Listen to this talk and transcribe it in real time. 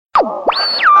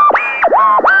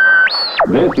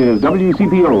This is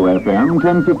WCPO FM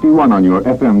 1051 on your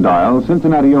FM dial,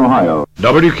 Cincinnati, Ohio.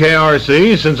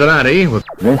 WKRC, Cincinnati.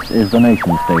 This is the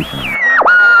Nation Station.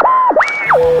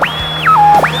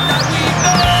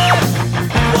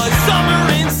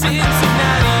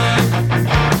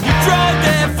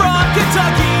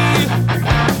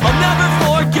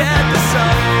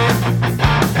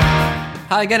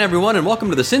 Hi again, everyone, and welcome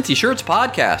to the Cincy Shirts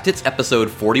Podcast. It's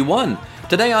episode 41.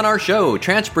 Today on our show,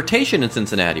 transportation in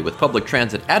Cincinnati with public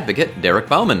transit advocate Derek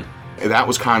Bauman. That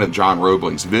was kind of John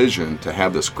Roebling's vision, to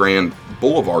have this grand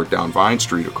boulevard down Vine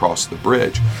Street across the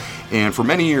bridge. And for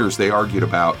many years, they argued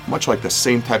about, much like the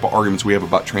same type of arguments we have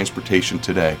about transportation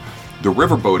today, the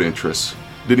riverboat interests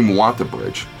didn't even want the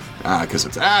bridge because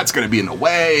it's going to be in the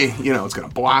way, it's going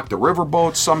to block the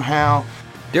riverboats somehow.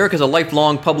 Derek is a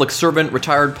lifelong public servant,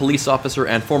 retired police officer,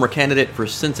 and former candidate for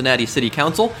Cincinnati City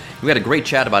Council. We had a great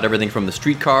chat about everything from the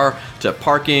streetcar to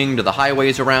parking to the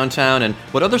highways around town and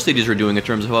what other cities are doing in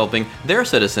terms of helping their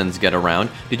citizens get around.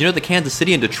 Did you know that Kansas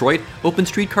City and Detroit opened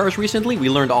streetcars recently? We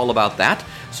learned all about that.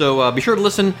 So be sure to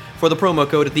listen for the promo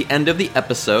code at the end of the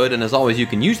episode. And as always, you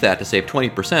can use that to save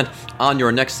 20% on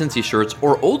your next Cincy shirts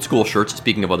or old school shirts,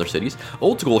 speaking of other cities,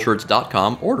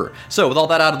 oldschoolshirts.com order. So with all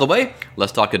that out of the way,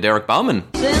 let's talk to Derek Bauman.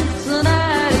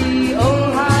 Cincinnati,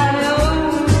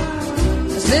 Ohio.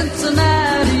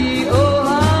 Cincinnati,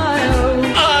 Ohio.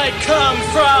 I come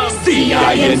from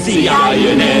Cincinnati,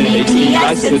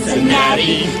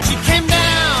 Cincinnati. She came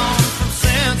down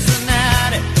from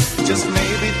Cincinnati. Just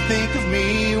maybe think of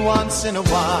me once in a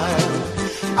while.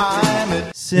 I'm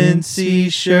at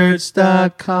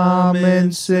CincyShirts.com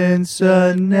in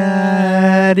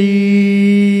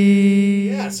Cincinnati.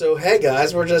 Yeah, so hey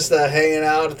guys, we're just hanging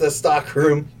out at the stock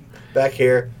room back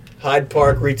here, Hyde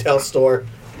Park Retail Store,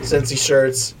 Cincy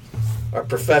Shirts, our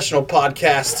professional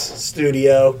podcast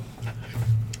studio.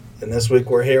 And this week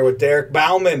we're here with Derek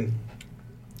Bauman.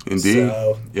 Indeed.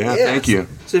 So, yeah, thank you.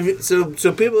 So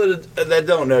people that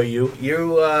don't know you,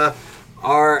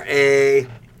 are a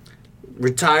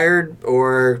retired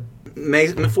or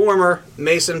former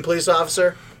Mason police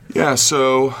officer. Yeah,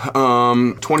 so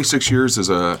 26 years as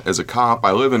a cop.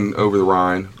 I live in Over the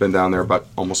Rhine. Been down there about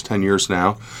almost 10 years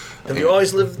now. Have you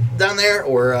always lived down there,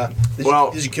 or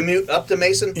did you commute up to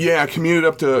Mason? Yeah, I commuted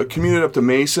up to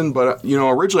Mason, but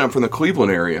originally I'm from the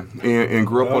Cleveland area and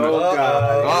grew up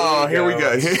on. Here we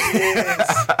go.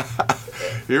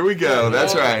 Here we go.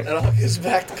 That's right. It all gets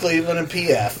back to Cleveland and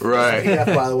PF. Right.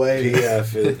 PF, by the way.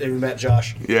 PF. Have you met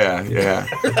Josh? Yeah.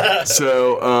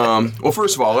 So, well,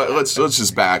 first of all, let's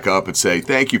just back up and say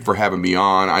thank you for having me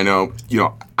on. I know,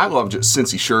 I love just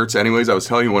Cincy Shirts. Anyways, I was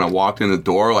telling you when I walked in the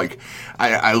door,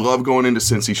 I love going into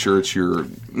Cincy Shirts.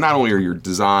 Not only are your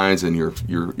designs and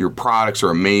your products are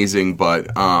amazing,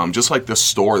 but just like the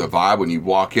store, the vibe when you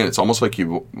walk in, it's almost like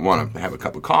you want to have a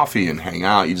cup of coffee and hang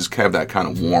out. You just have that kind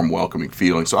of warm, welcoming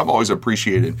feeling. So I've always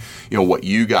appreciated, what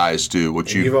you guys do,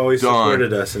 what you've always done.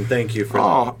 Supported us, and thank you for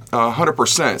that.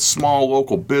 100%. Small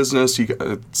local business,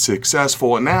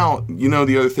 successful, and now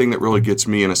the other thing that really gets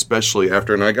me, and especially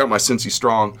after, and I got my Cincy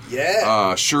Strong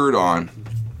shirt on.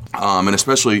 And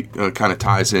especially kind of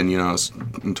ties in,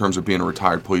 in terms of being a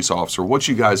retired police officer, what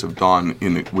you guys have done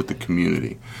with the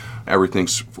community.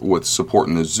 Everything's with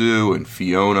supporting the zoo and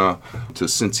Fiona to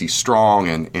Cincy Strong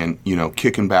and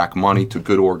kicking back money to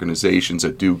good organizations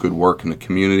that do good work in the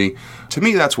community. To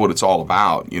me, that's what it's all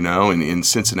about, And in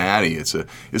Cincinnati, it's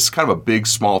kind of a big,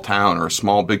 small town or a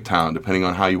small, big town, depending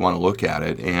on how you want to look at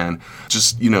it. And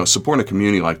just, supporting a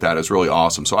community like that is really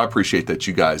awesome. So I appreciate that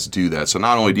you guys do that. So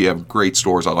not only do you have great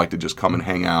stores, I like to just come and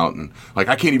hang out. And,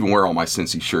 I can't even wear all my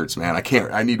Cincy shirts, man. I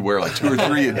need to wear 2 or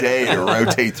 3 a day to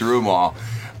rotate through them all.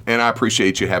 And I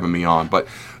appreciate you having me on. But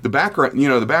the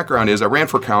background is I ran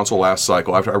for council last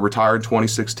cycle. After I retired in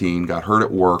 2016, got hurt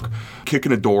at work,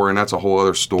 kicking a door, and that's a whole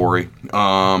other story.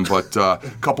 But a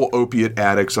couple opiate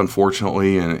addicts,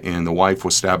 unfortunately, and the wife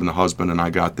was stabbing the husband, and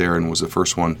I got there and was the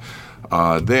first one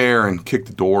there and kicked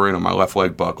the door in, and my left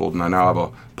leg buckled, and I now have a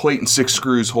plate and 6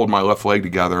 screws holding my left leg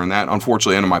together, and that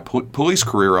unfortunately ended my police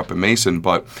career up in Mason.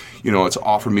 But it's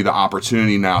offered me the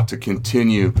opportunity now to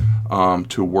continue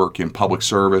to work in public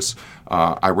service.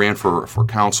 I ran for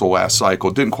council last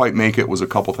cycle. Didn't quite make it. Was a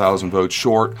couple thousand votes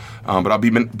short. But I'll be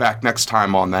back next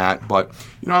time on that. But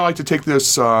I like to take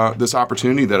this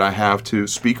opportunity that I have to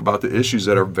speak about the issues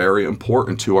that are very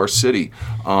important to our city,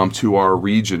 to our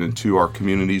region, and to our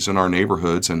communities and our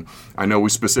neighborhoods. And I know we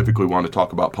specifically want to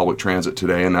talk about public transit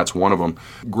today, and that's one of them.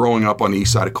 Growing up on the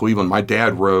east side of Cleveland, my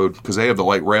dad rode, because they have the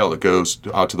light rail that goes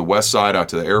out to the west side, out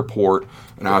to the airport,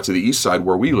 and out to the east side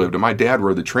where we lived. And my dad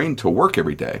rode the train to work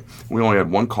every day. We we only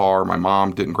had one car. My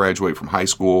mom didn't graduate from high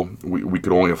school. We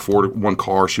could only afford one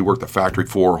car. She worked the factory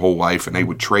floor her whole life, and they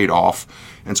would trade off.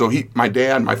 And so my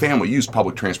dad, my family used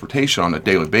public transportation on a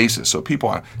daily basis. So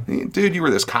people, dude, you were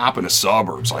this cop in the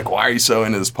suburbs. Like, why are you so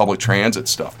into this public transit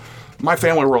stuff? My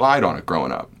family relied on it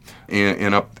growing up.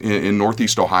 And up in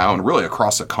Northeast Ohio and really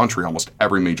across the country, almost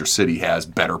every major city has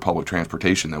better public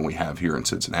transportation than we have here in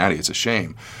Cincinnati. It's a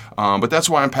shame. But that's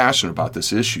why I'm passionate about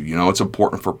this issue. You know, it's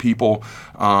important for people,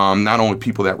 not only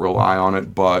people that rely on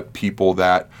it, but people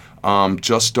that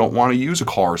just don't want to use a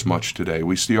car as much today.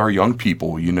 We see our young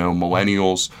people, you know,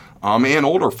 millennials, and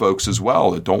older folks as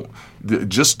well that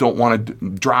just don't want to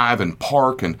drive and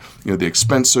park, and you know the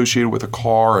expense associated with a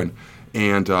car and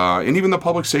even the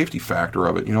public safety factor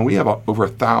of it. You know, we have over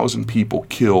 1,000 people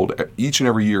killed each and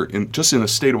every year just in the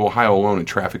state of Ohio alone in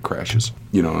traffic crashes.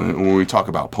 You know, and when we talk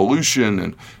about pollution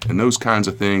and those kinds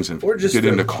of things, and get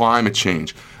into climate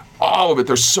change, all of it.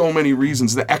 There's so many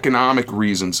reasons. The economic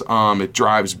reasons. It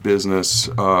drives business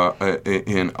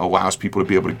and allows people to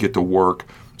be able to get to work.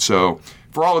 So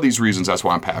for all of these reasons, that's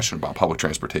why I'm passionate about public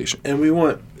transportation. And we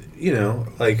want. You know,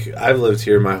 like I've lived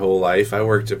here my whole life. I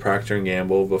worked at Procter &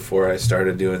 Gamble before I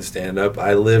started doing stand-up.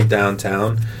 I lived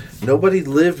downtown. Nobody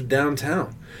lived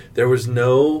downtown. There was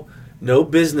no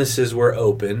businesses were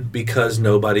open because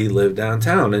nobody lived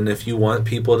downtown. And if you want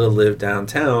people to live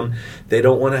downtown, they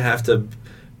don't want to have to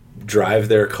drive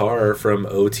their car from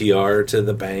OTR to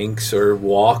the banks or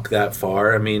walk that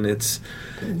far. I mean, it's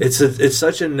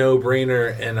such a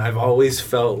no-brainer, and I've always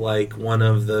felt like one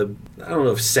of the, I don't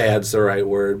know if sad's the right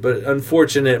word, but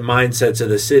unfortunate mindsets of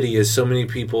the city is so many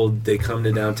people, they come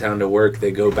to downtown to work,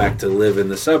 they go back to live in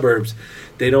the suburbs.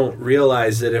 They don't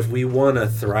realize that if we want a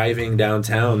thriving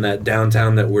downtown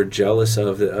that we're jealous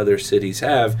of that other cities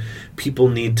have, people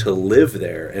need to live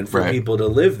there. And for people to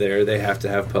live there, they have to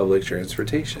have public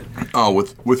transportation. Oh,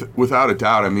 without a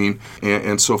doubt. I mean,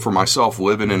 and so for myself,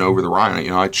 living in Over the Rhine,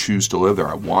 you know, I choose to live there.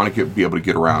 I want to be able to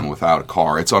get around without a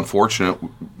car. It's unfortunate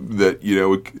that, you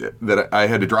know, that I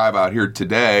had to drive out here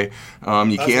today. I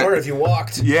was wondering if you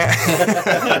walked. Yeah.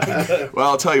 Well,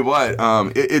 I'll tell you what.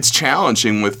 It's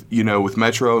challenging with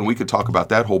Metro, and we could talk about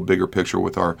that whole bigger picture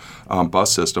with our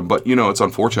bus system. But, you know, it's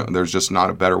unfortunate. There's just not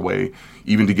a better way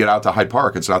even to get out to Hyde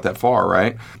Park. It's not that far,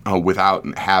 right?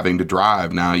 Without having to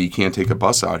drive. Now, you can't take a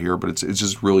bus out here, but it's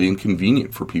just really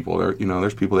inconvenient for people.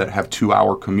 There's people that have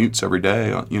 2-hour commutes every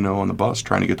day, on the bus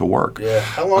trying to get to work. Yeah.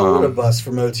 How long would a bus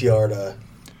from OTR to...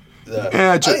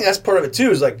 I think that's part of it,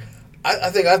 too, is like...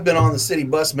 I think I've been on the city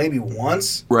bus maybe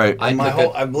once. Right.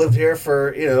 I've lived here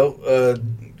for,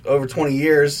 over 20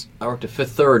 years. I worked at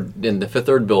Fifth Third in the Fifth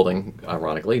Third building,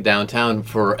 ironically, downtown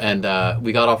and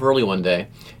we got off early one day,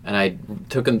 and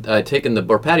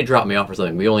Patty dropped me off or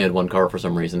something. We only had one car for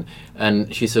some reason,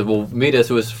 and she said, "Well, meet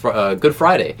us." It was Good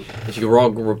Friday, and she said,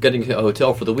 "We're getting to a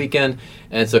hotel for the weekend,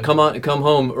 and so come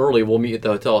home early. We'll meet you at the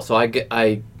hotel." So I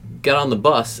get on the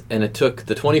bus, and it took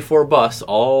the 24 bus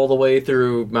all the way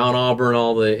through Mount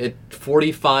Auburn,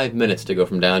 45 minutes to go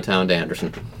from downtown to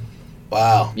Anderson.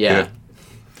 Wow. Yeah.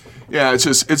 Yeah, it's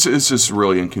just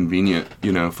really inconvenient,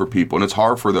 for people, and it's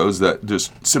hard for those that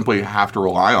just simply have to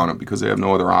rely on it because they have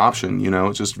no other option.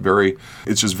 It's just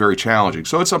very challenging.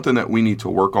 So it's something that we need to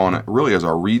work on really as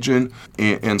our region.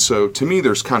 And so to me,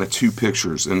 there's kind of two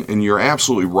pictures, and you're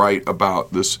absolutely right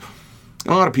about this.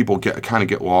 A lot of people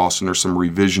get lost, and there's some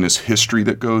revisionist history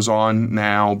that goes on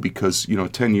now because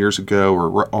 10 years ago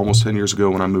or almost 10 years ago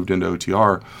when I moved into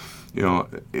OTR.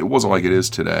 It wasn't like it is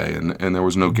today, and there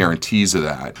was no guarantees of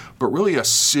that. But really, a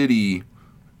city,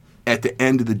 at the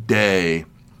end of the day,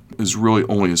 is really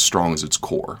only as strong as its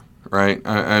core, right?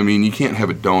 I mean, you can't have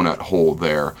a donut hole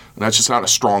there. And that's just not a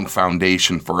strong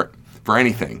foundation for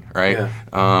anything, right?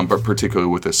 Yeah. But particularly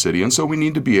with a city. And so we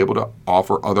need to be able to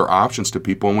offer other options to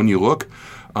people. And when you look,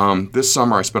 this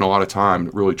summer I spent a lot of time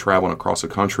really traveling across the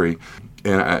country,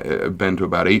 and I've been to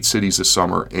about 8 cities this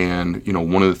summer. And,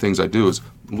 one of the things I do is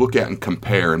look at and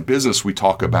compare. In business, we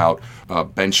talk about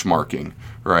benchmarking,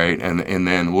 right? And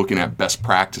then looking at best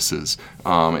practices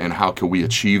and how can we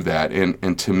achieve that.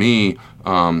 And to me,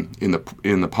 in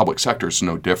the public sector, it's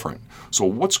no different. So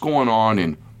what's going on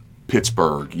in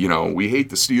Pittsburgh? We hate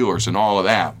the Steelers and all of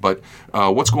that, but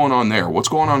what's going on there? What's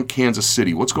going on in Kansas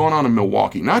City? What's going on in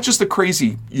Milwaukee? Not just the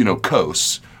crazy,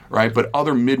 coasts, right? But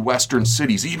other Midwestern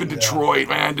cities, even Detroit,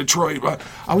 man, Detroit.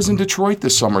 I was in Detroit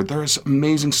this summer. There's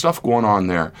amazing stuff going on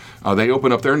there. They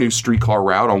opened up their new streetcar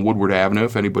route on Woodward Avenue,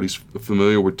 if anybody's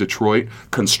familiar with Detroit.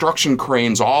 Construction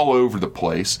cranes all over the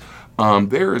place.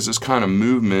 there is this kind of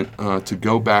movement to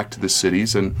go back to the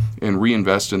cities and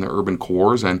reinvest in the urban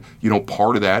cores. And,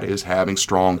 part of that is having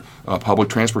strong public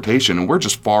transportation. And we're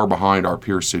just far behind our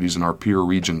peer cities and our peer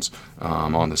regions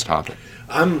on this topic.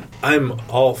 I'm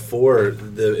all for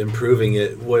the improving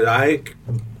it. What I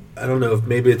don't know if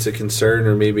maybe it's a concern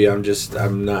or maybe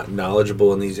I'm not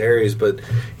knowledgeable in these areas, but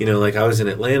like I was in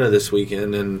Atlanta this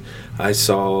weekend and I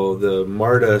saw the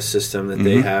MARTA system that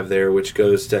they have there, which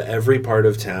goes to every part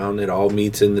of town. It all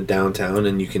meets in the downtown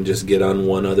and you can just get on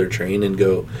one other train and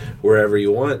go wherever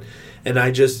you want. And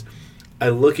I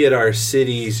look at our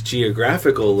city's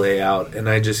geographical layout and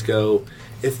I just go,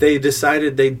 if they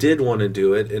decided they did want to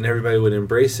do it and everybody would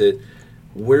embrace it,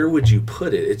 where would you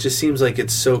put it? It just seems like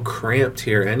it's so cramped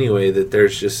here anyway that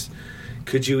there's just...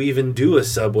 Could you even do a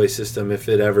subway system if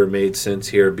it ever made sense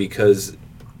here? Because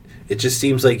it just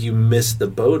seems like you missed the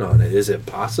boat on it. Is it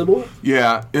possible?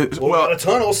 Yeah. Well, got a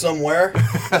tunnel somewhere.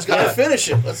 Let's gotta finish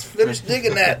it. Let's finish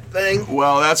digging that thing.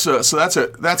 Well, that's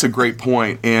a great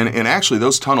point. And actually,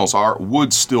 those tunnels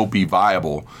would still be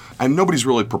viable. And nobody's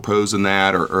really proposing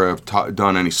that or have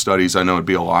done any studies. I know it'd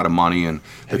be a lot of money. And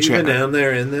have you been down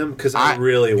there in them? Because I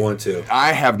really want to.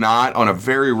 I have not. On a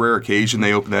very rare occasion,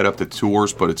 they open that up to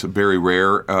tours, but it's very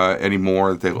rare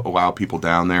anymore that they allow people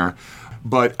down there.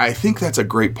 But I think that's a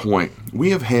great point. We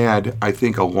have had, I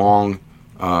think, a long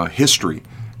history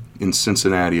in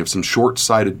Cincinnati of some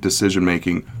short-sighted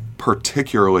decision-making,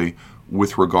 particularly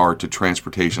with regard to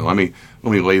transportation. Let me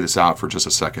lay this out for just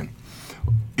a second.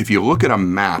 If you look at a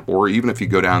map, or even if you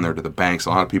go down there to the banks, a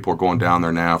lot of people are going down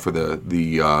there now for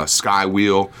the Sky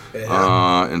Wheel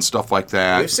and stuff like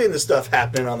that. We've seen the stuff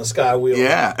happening on the Sky Wheel.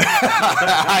 Yeah,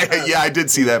 I did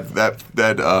see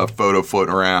that photo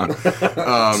floating around.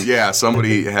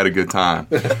 Somebody had a good time.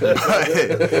 But,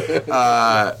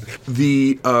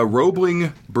 the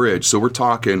Roebling Bridge. So we're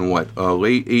talking late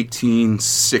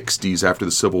 1860s after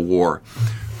the Civil War.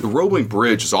 The Roebling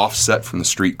Bridge is offset from the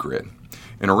street grid.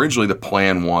 And originally the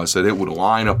plan was that it would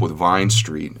line up with Vine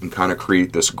Street and kind of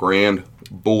create this grand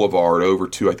boulevard over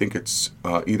to, I think it's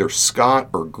either Scott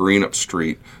or Greenup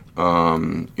Street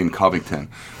in Covington.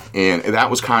 And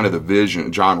that was kind of the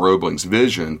vision, John Roebling's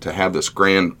vision, to have this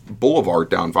grand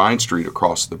boulevard down Vine Street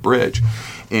across the bridge.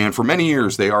 And for many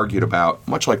years they argued about,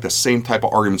 much like the same type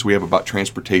of arguments we have about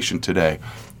transportation today,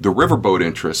 the riverboat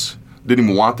interests didn't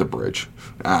even want the bridge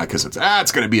because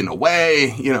it's going to be in the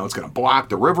way, it's going to block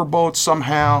the riverboats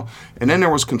somehow. And then there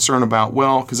was concern about,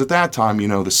 because at that time,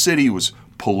 the city was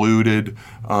polluted,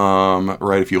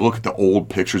 right? If you look at the old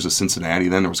pictures of Cincinnati,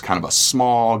 then there was kind of a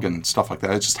smog and stuff like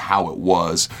that. It's just how it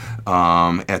was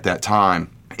at that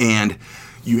time. And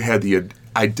you had the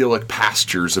idyllic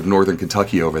pastures of northern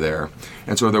Kentucky over there.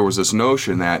 And so there was this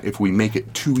notion that if we make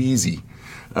it too easy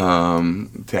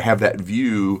to have that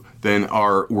view, then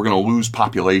we're going to lose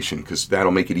population because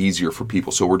that'll make it easier for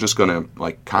people. So we're just going to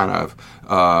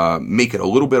make it a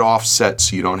little bit offset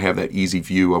so you don't have that easy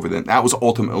view over there. That was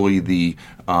ultimately the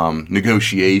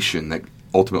negotiation that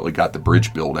ultimately got the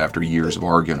bridge built after years of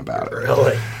arguing about it.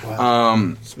 Really? Wow.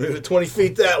 Let's move it 20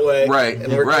 feet that way. Right,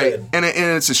 and we're right. good. And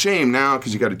it's a shame now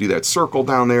because you got to do that circle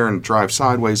down there and drive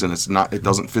sideways, and it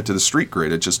doesn't fit to the street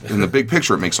grid. It just, in the big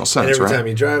picture, it makes no sense, and every right? time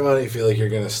you drive on it, you feel like you're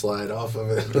going to slide off of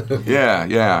it. Yeah.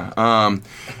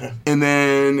 And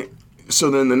then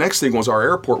the next thing was our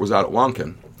airport was out at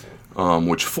Lunkin,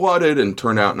 which flooded and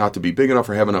turned out not to be big enough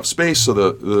or have enough space. So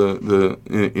in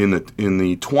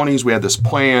the 20s we had this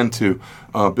plan to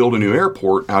build a new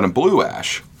airport out in Blue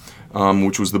Ash,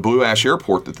 which was the Blue Ash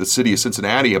Airport that the city of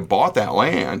Cincinnati had bought that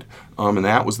land, and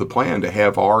that was the plan, to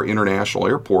have our international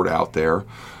airport out there.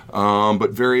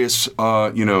 But various,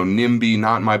 NIMBY,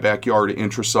 not in my backyard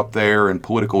interests up there, and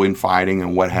political infighting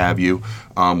and what have you,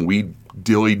 we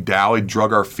dilly-dallied,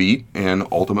 drug our feet, and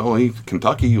ultimately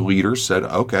Kentucky leaders said,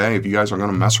 okay, if you guys are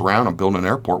going to mess around and build an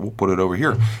airport, we'll put it over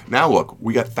here. Now look,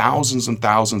 we got thousands and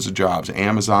thousands of jobs.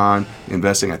 Amazon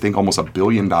investing, I think, almost $1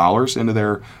 billion into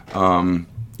their,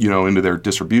 into their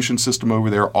distribution system over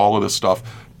there, all of this stuff.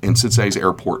 And Cincinnati's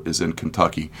airport is in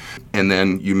Kentucky. And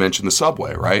then you mentioned the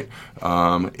subway, right?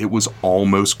 It was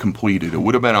almost completed. It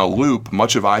would have been a loop.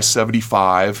 Much of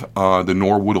I-75, the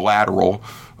Norwood Lateral,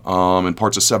 and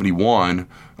parts of 71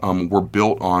 were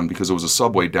built on because it was a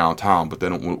subway downtown, but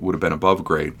then it would have been above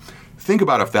grade. Think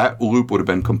about if that loop would have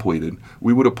been completed.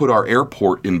 We would have put our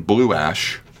airport in Blue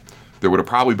Ash. There would have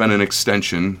probably been an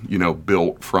extension,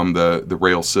 built from the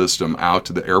rail system out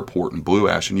to the airport in Blue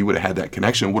Ash, and you would have had that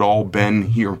connection. It would have all been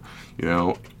here,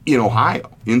 in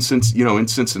Ohio, in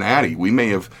Cincinnati. We may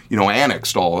have,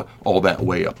 annexed all that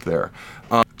way up there.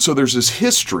 So there's this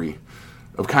history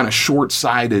of kind of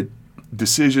short-sighted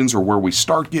decisions or where we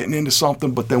start getting into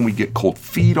something, but then we get cold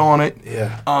feet on it.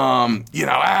 Yeah.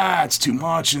 It's too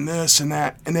much and this and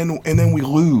that, and then we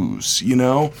lose,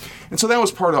 And so that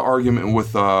was part of the argument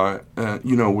with,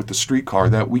 with the streetcar,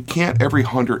 that we can't every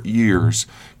 100 years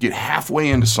get halfway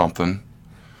into something,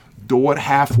 do it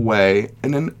halfway,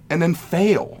 and then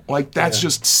fail. Like, that's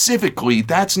just civically,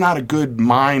 that's not a good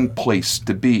mind place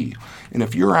to be. And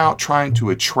if you're out trying to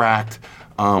attract,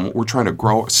 we're trying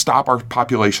to stop our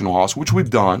population loss, which we've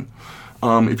done.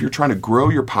 If you're trying to grow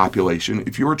your population,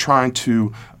 if you're trying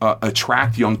to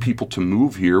attract young people to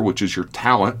move here, which is your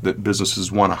talent that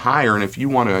businesses want to hire, and if you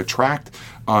want to attract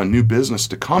new business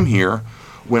to come here,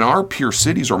 when our peer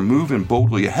cities are moving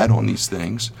boldly ahead on these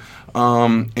things,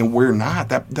 and we're not,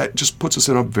 that just puts us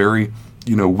in a very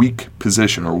weak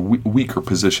position, or weaker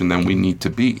position than we need to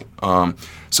be.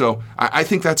 So I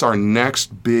think that's our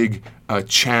next big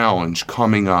challenge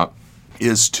coming up,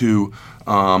 is to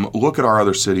look at our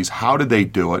other cities. How did they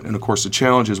do it? And of course, the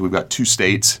challenge is we've got 2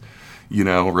 states.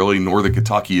 Really, Northern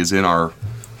Kentucky is in our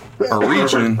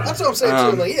region. That's what I'm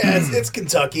saying. Too. It's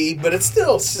Kentucky, but it's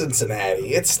still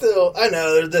Cincinnati. It's still, I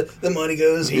know the money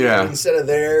goes here instead of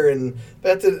there,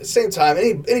 but at the same time,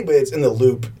 anybody that's in the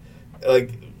loop,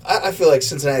 like, I feel like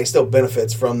Cincinnati still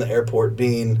benefits from the airport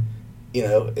being,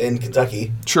 in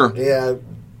Kentucky. Sure. Yeah,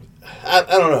 I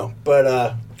don't know,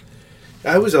 but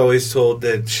I was always told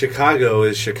that Chicago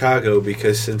is Chicago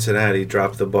because Cincinnati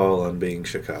dropped the ball on being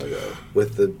Chicago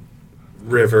with the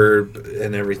river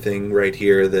and everything right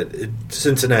here, that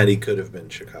Cincinnati could have been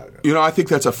Chicago. I think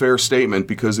that's a fair statement,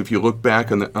 because if you look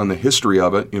back on the history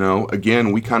of it,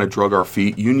 again, we kind of drug our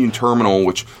feet. Union Terminal,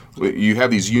 which you have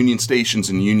these Union stations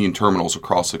and Union terminals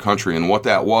across the country, and what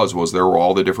that was there were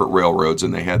all the different railroads,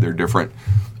 and they had their different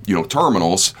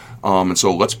terminals, and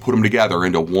so let's put them together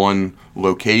into one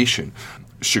location.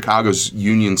 Chicago's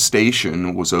Union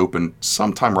Station was opened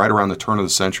sometime right around the turn of the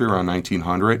century, around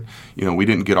 1900. We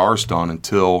didn't get ours done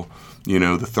until the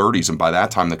 30s, and by that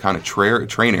time the kind of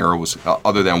train era was,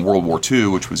 other than World War II,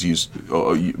 which was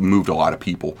moved a lot of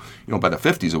people. By the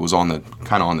 50s it was on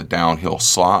the downhill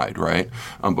slide, right?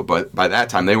 But by that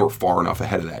time they were far enough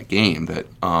ahead of that game that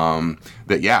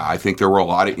I think there were a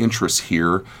lot of interests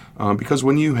here, because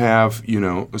when you have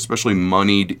especially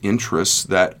moneyed interests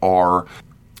that are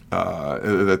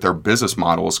that their business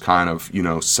model is kind of,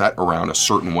 set around a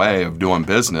certain way of doing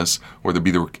business, whether it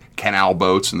be the canal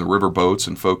boats and the river boats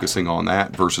and focusing on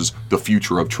that versus the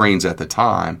future of trains at the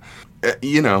time,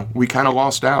 we kind of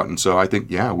lost out. And so I think,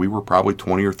 we were probably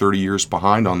 20 or 30 years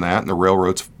behind on that, and the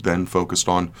railroads then focused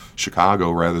on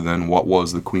Chicago rather than what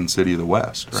was the Queen City of the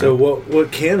West. Right? So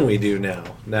what can we do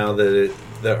now that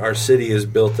our city is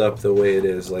built up the way it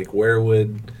is? Like, where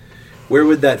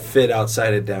would that fit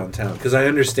outside of downtown? Because I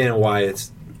understand why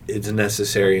it's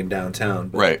necessary in downtown.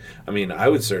 But, right. I mean, I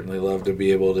would certainly love to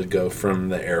be able to go from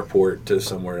the airport to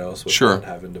somewhere else without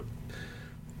having to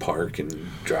park and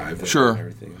drive and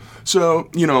everything. So,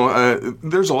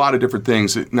 there's a lot of different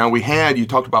things. Now, you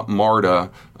talked about MARTA.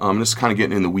 This is kind of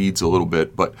getting in the weeds a little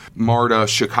bit, but MARTA,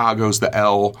 Chicago's the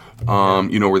L,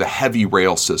 where the heavy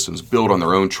rail systems built on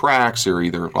their own tracks. Were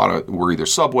either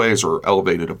subways or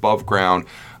elevated above ground.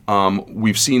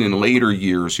 We've seen in later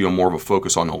years, more of a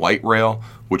focus on the light rail,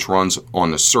 which runs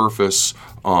on the surface,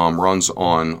 runs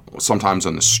sometimes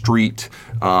on the street.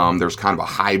 There's kind of a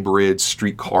hybrid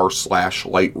streetcar /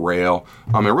 light rail.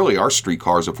 And really, our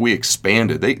streetcars, if we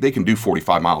expanded, they can do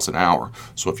 45 miles an hour.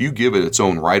 So if you give it its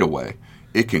own right of way,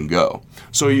 it can go.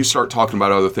 So you start talking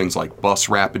about other things like bus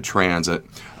rapid transit.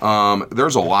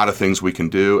 There's a lot of things we can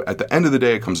do. At the end of the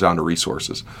day, it comes down to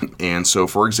resources. And so,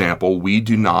 for example, we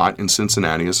do not, in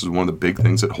Cincinnati, this is one of the big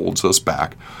things that holds us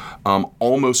back,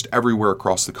 almost everywhere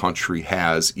across the country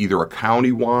has either a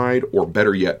county-wide or,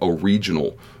 better yet, a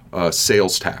regional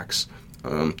sales tax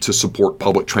to support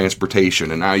public transportation.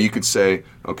 And now you could say,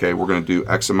 okay, we're going to do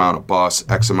X amount of bus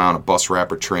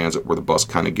rapid transit, where the bus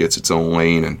kind of gets its own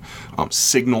lane, and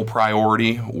signal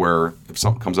priority, where if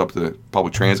something comes up to the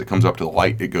public transit, comes up to the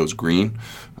light, it goes green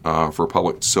for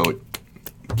public, so it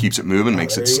keeps it moving,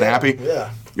 makes it snappy.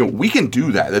 Yeah. We can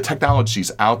do that. The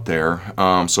technology's out there.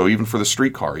 So even for the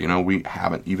streetcar, we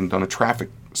haven't even done a traffic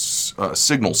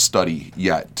signal study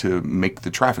yet to make the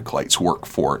traffic lights work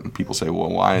for it. And people say, well,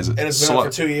 why is it And it's been slow? out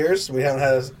for 2 years. We haven't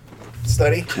had a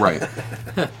study. Right.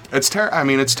 It's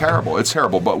terrible. It's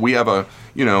terrible. But we have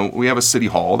a city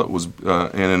hall that was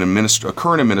and a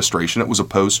current administration that was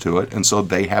opposed to it, and so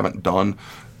they haven't done,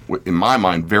 in my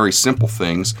mind, very simple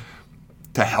things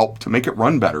to help to make it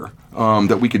run better,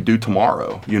 that we could do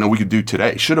tomorrow. We could do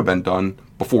today. Should have been done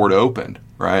before it opened,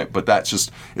 right? But that's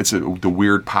just, the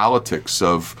weird politics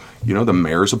of, the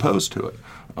mayor's opposed to it.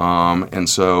 And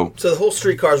so So the whole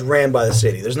streetcar is ran by the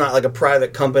city. There's not like a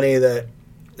private company that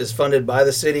is funded by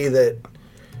the city that.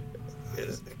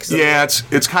 yeah,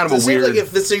 it's kind of It a seems weird. like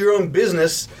if it's your own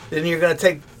business, then you're going to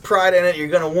take pride in it. You're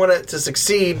going to want it to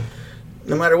succeed,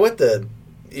 no matter what the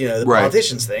Right.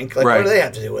 politicians think. Like, Right. what do they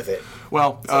have to do with it?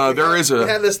 Well, there is We a.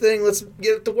 have this thing. Let's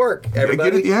get it to work.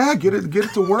 Everybody. Get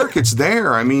it to work. It's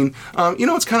there. I mean,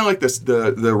 it's kind of like this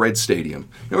the Red Stadium.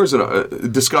 There was a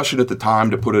discussion at the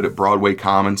time to put it at Broadway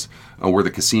Commons, where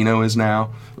the casino is now,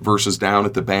 versus down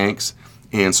at the banks.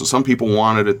 And so some people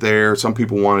wanted it there, some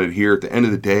people wanted it here. At the end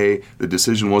of the day, the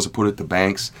decision was to put it at the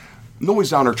banks. Nobody's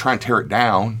down there trying to tear it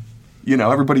down.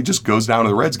 Everybody just goes down to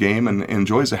the Reds game and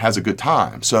enjoys it, has a good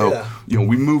time. So,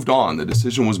 we moved on. The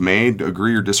decision was made,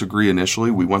 agree or disagree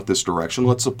initially. We went this direction.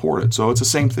 Let's support it. So it's the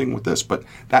same thing with this, but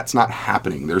that's not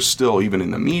happening. There's still, even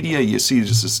in the media, you see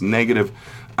just this negative.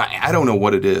 I don't know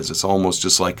what it is. It's almost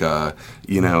just like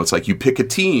it's like you pick a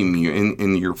team,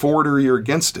 and you're for it or you're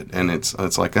against it, and it's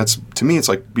like to me, it's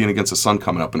like being against the sun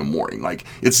coming up in the morning. Like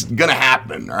it's gonna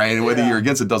happen, right? And whether you're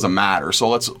against it doesn't matter. So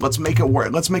let's make it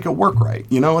work. Let's make it work right.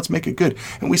 Let's make it good.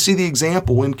 And we see the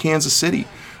example in Kansas City,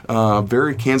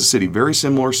 very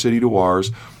similar city to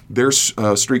ours. Their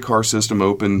streetcar system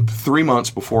opened 3 months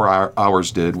before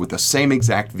ours did with the same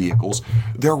exact vehicles.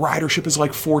 Their ridership is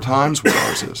like 4 times what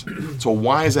ours is. So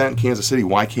why is that in Kansas City?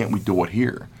 Why can't we do it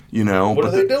here? What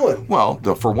are they doing? Well,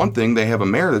 for one thing, they have a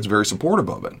mayor that's very supportive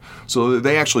of it. So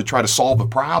they actually try to solve the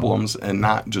problems and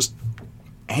not just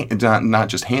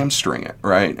hamstring it,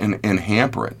 right, and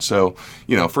hamper it. So,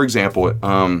 for example,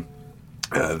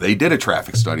 they did a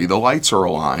traffic study. The lights are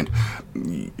aligned.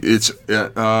 It's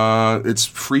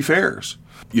free fares.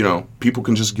 People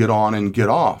can just get on and get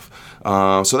off.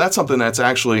 So that's something that's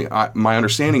actually my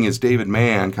understanding is David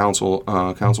Mann, council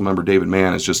member David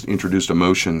Mann, has just introduced a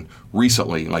motion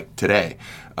recently, like today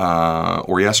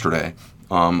or yesterday,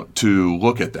 to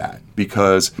look at that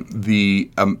because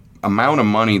the amount of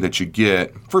money that you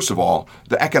get, first of all,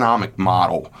 the economic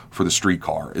model for the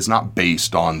streetcar is not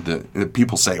based on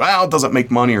people say, well, it doesn't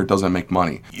make money or it doesn't make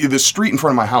money. The street in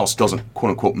front of my house doesn't, quote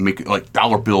unquote, make it, like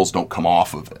dollar bills don't come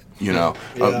off of it.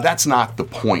 That's not the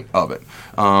point of it.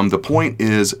 The point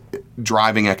is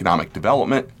driving economic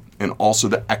development and also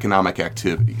the economic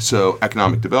activity. So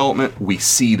economic development, we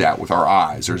see that with our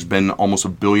eyes. There's been almost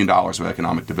 $1 billion of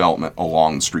economic development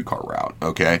along the streetcar route,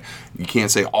 okay? You can't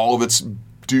say all of it's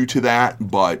due to that,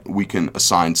 but we can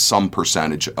assign some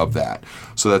percentage of that.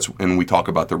 So and we talk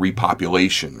about the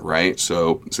repopulation, right?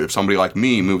 So if somebody like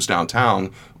me moves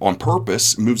downtown on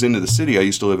purpose, moves into the city, I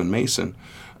used to live in Mason,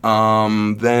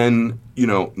 then,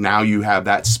 now you have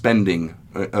that spending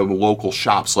of local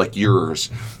shops like yours,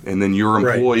 and then your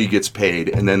employee gets paid,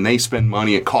 and then they spend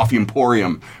money at Coffee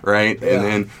Emporium, right? Yeah. And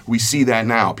then we see that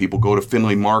now. People go to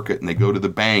Findlay Market, and they go to the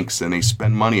banks, and they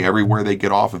spend money everywhere they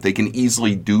get off. If they can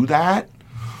easily do that,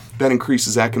 that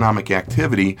increases economic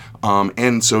activity,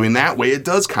 and so in that way it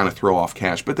does kind of throw off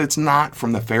cash, but it's not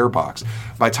from the fare box.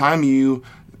 By the time you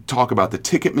talk about the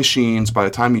ticket machines, by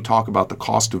the time you talk about the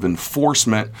cost of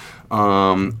enforcement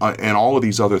and all of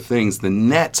these other things, the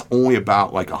net's only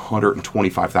about like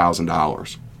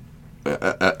 $125,000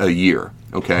 a year,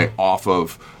 okay, off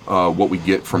of what we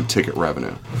get from ticket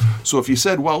revenue. So if you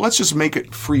said, well, let's just make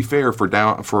it free fare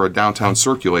for a downtown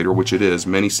circulator, which it is,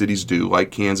 many cities do, like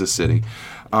Kansas City,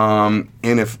 and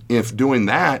if doing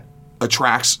that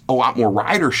attracts a lot more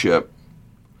ridership,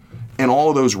 and all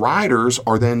of those riders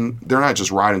they're not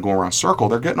just riding going around circle,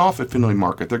 they're getting off at Findlay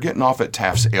Market, they're getting off at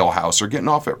Taft's Ale House, they're getting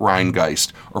off at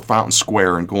Rheingeist or Fountain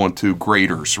Square and going to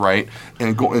Graders, right?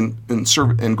 And going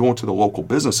to the local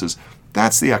businesses.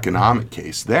 That's the economic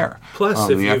case there. Plus,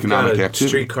 if you've got a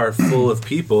streetcar full of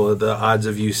people, the odds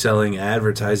of you selling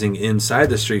advertising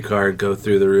inside the streetcar go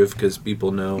through the roof because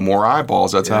people know. More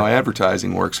eyeballs. That's how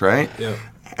advertising works, right? Yeah.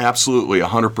 Absolutely,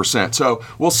 100%. So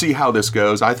we'll see how this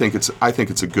goes. I think it's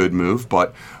a good move,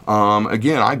 but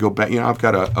again, I go back. I've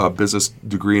got a business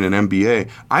degree and an MBA.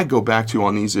 I go back to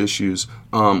on these issues.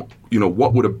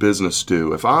 What would a business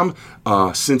do if I'm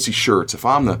Cincy Shirts? If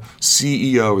I'm the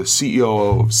CEO or the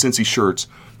COO of Cincy Shirts,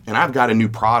 and I've got a new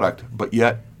product, but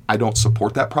yet I don't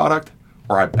support that product,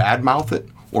 or I badmouth it,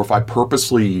 or if I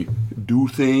purposely do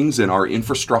things in our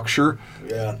infrastructure.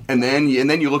 Yeah. And then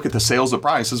you look at the sales of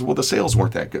prices. Well, the sales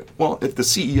weren't that good. Well, if the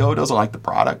CEO doesn't like the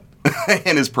product,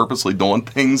 and is purposely doing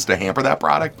things to hamper that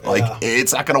product, like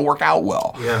it's not going to work out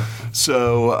well. Yeah.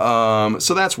 So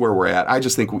so that's where we're at. I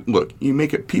just think, look, you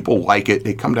make it, people like it.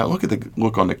 They come down. Look at the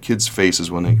look on the kids'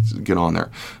 faces when they get on there.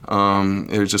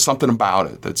 There's just something about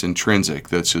it that's intrinsic.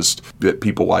 That's just that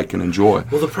people like and enjoy.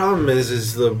 Well, the problem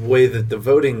is the way that the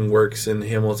voting works in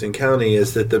Hamilton County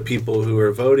is that the people who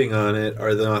are voting on it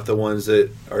are not the ones that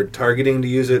are targeting to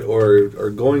use it or are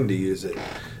going to use it.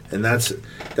 And that's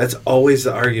always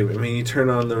the argument. I mean, you turn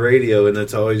on the radio and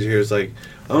it's always here's like,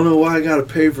 I don't know why I got to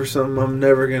pay for something I'm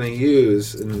never going to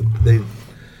use, and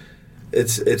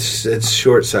it's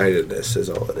short-sightedness is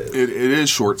all it is. It is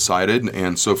short-sighted,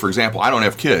 and so, for example, I don't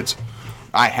have kids.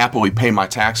 I happily pay my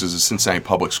taxes at Cincinnati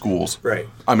Public Schools. Right.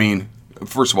 I mean,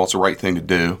 first of all, it's the right thing to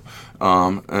do,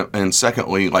 and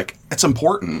secondly, like, it's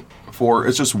important.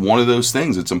 It's just one of those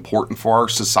things. It's important for our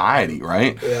society,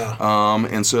 right? Yeah.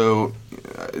 And so,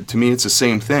 to me, it's the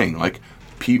same thing. Like,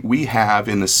 we have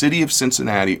in the city of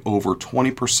Cincinnati, over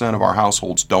 20% of our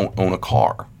households don't own a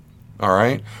car. All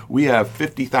right, we have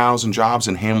 50,000 jobs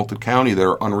in Hamilton County that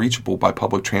are unreachable by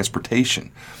public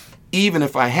transportation. Even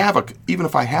if I have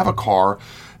a car,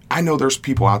 I know there's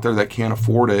people out there that can't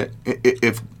afford it.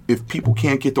 If people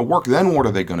can't get to work, then what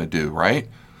are they going to do, right?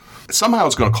 Somehow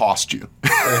it's going to cost you.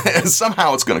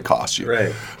 Somehow it's going to cost you.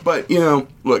 Right. But,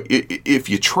 look, if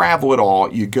you travel at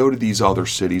all, you go to these other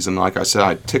cities. And like I said,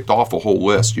 I ticked off a whole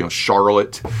list.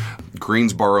 Charlotte,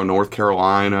 Greensboro, North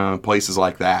Carolina, places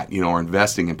like that, are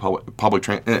investing in public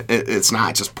transit. It's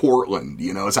not just Portland,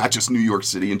 it's not just New York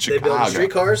City and Chicago. They build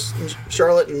streetcars in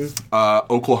Charlotte and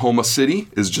Oklahoma City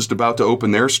is just about to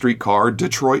open their streetcar.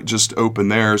 Detroit just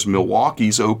opened theirs.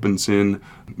 Milwaukee's opens in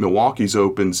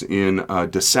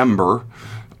December.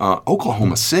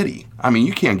 Oklahoma City. I mean,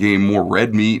 you can't get any more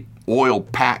red meat oil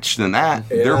patch than that.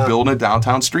 Yeah. They're building a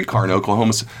downtown streetcar in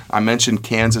Oklahoma. I mentioned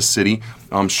Kansas City.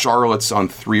 Charlotte's on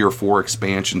 3 or 4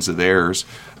 expansions of theirs.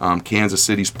 Kansas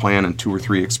City's planning 2 or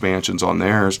 3 expansions on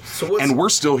theirs. And we're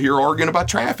still here arguing about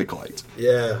traffic lights.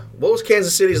 Yeah. What was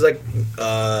Kansas City's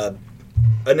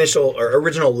initial or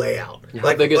original layout?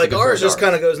 Like ours just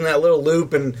kind of goes in that little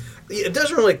loop, and it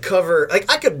doesn't really cover. Like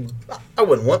I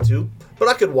wouldn't want to, but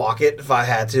I could walk it if I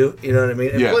had to. You know what I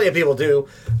mean? And plenty of people do.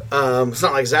 It's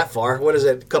not like it's that far. What is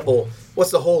it?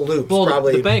 What's the whole loop? Well,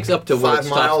 probably the bank's up to 5 where it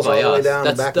stops miles by all the way us. down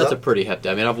and back That's up. a pretty hefty.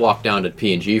 I mean, I've walked down to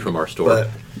P&G from our store. But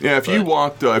Yeah, if you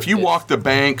walk the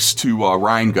banks to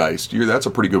Rheingeist, that's a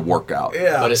pretty good workout.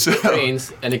 yeah, But it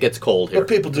rains and it gets cold here. but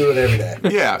people do it every day.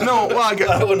 Yeah, no, well, I get.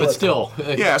 But still,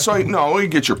 Yeah, so we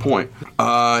get your point.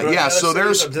 Yeah, so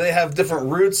there's. Do they have different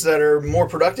routes that are more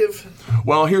productive?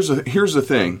 Well, here's the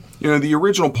thing. The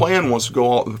original plan was to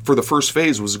go for the first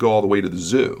phase was to go all the way to the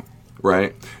zoo,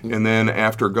 right? And then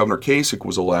after Governor Kasich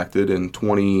was elected in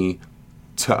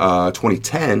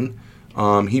 2010.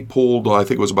 He pulled, I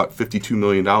think it was about $52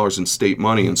 million in state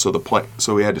money, and so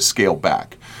he had to scale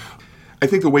back. I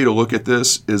think the way to look at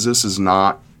this is this is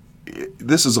like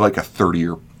a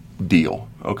 30-year deal,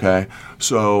 okay?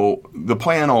 So the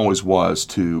plan always was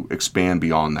to expand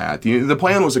beyond that. The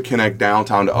plan was to connect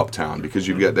downtown to uptown because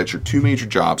that's your 2 major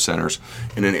job centers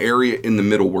in an area in the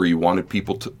middle where you wanted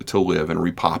people to live and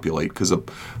repopulate because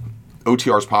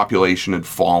OTR's population had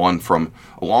fallen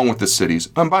along with the cities.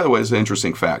 And by the way, it's an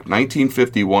interesting fact.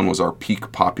 1951 was our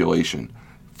peak population,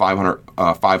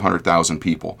 500,000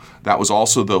 people. That was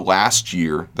also the last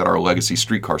year that our legacy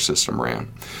streetcar system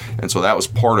ran. And so that was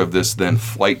part of this then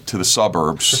flight to the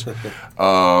suburbs.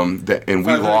 And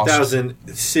we lost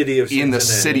 500,000 city of Cincinnati. in the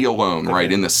city alone,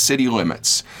 right, in the city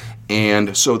limits.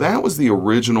 And so that was the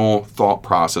original thought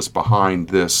process behind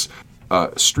this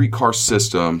streetcar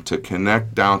system to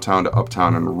connect downtown to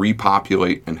uptown and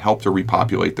repopulate and help to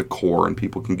repopulate the core and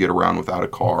people can get around without a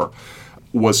car,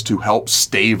 was to help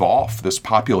stave off this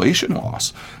population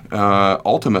loss.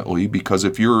 Ultimately, because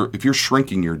if you're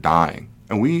shrinking, you're dying.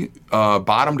 And we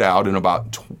bottomed out in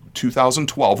about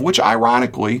 2012, which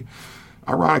ironically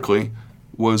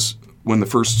was when the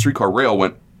first streetcar rail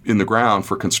went in the ground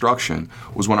for construction,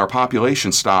 was when our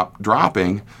population stopped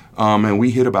dropping. And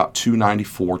we hit about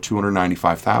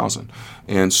 295,000.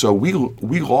 And so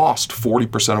we lost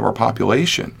 40% of our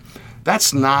population.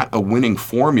 That's not a winning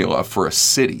formula for a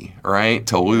city, right?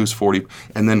 To lose 40,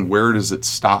 and then where does it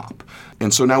stop?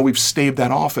 And so now we've staved that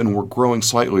off and we're growing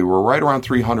slightly. We're right around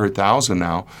 300,000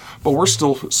 now, but we're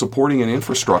still supporting an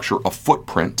infrastructure, a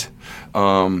footprint,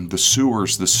 the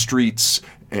sewers, the streets,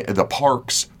 the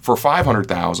parks for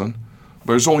 500,000, but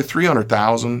there's only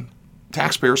 300,000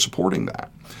 taxpayers supporting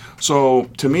that. So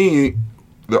to me,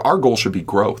 our goal should be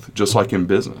growth, just like in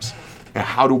business. And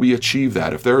how do we achieve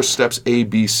that? If there are steps A,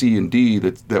 B, C, and D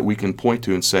that we can point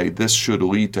to and say this should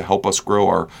lead to help us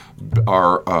grow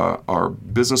our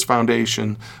business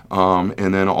foundation,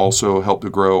 and then also help to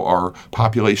grow our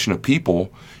population of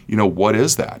people, what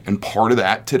is that? And part of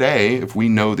that today, if we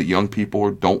know that young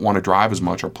people don't want to drive as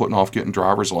much, are putting off getting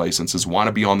driver's licenses, want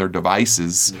to be on their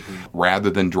devices rather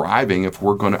than driving, if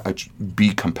we're going to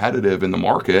be competitive in the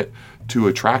market to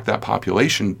attract that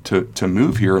population to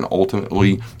move here and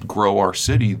ultimately grow our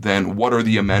city, then what are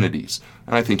the amenities?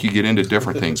 And I think you get into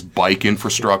different things. Bike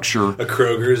infrastructure. A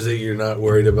Kroger's that you're not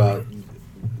worried about,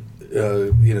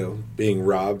 being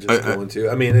robbed just going to.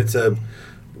 I mean, it's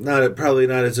probably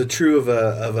not as true of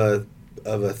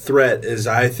a threat as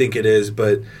I think it is,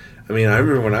 but I mean, I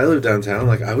remember when I lived downtown,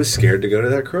 like I was scared to go to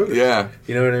that Kroger. Yeah.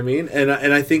 You know what I mean? And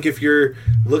I think if you're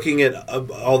looking at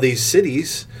all these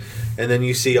cities, and then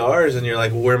you see ours, and you're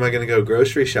like, well, where am I going to go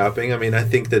grocery shopping? I mean, I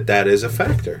think that is a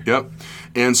factor. Yep.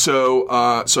 And so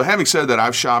having said that,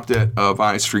 I've shopped at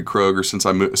Vine Street Kroger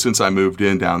since I moved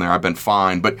in down there. I've been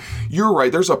fine. But you're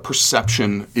right. There's a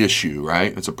perception issue,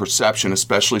 right? It's a perception,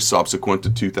 especially subsequent to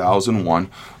 2001.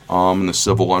 And the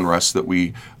civil unrest that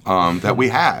we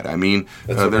had. I mean,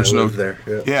 there's no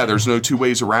there's no two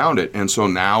ways around it. And so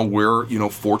now we're,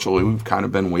 fortunately, we've kind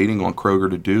of been waiting on Kroger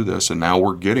to do this, and now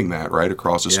we're getting that right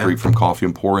across the street from Coffee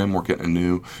Emporium. We're getting a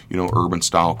new, urban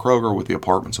style Kroger with the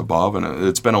apartments above, and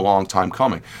it's been a long time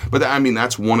coming. But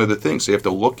that's one of the things you have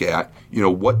to look at.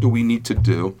 What do we need to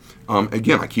do?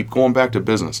 Again, I keep going back to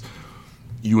business.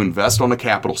 You invest on the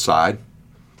capital side.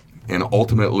 And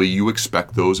ultimately, you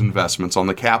expect those investments on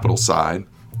the capital side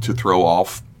to throw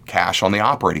off cash on the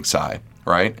operating side,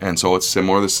 right? And so it's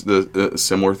similar. The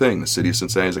similar thing. The city of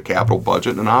Cincinnati has a capital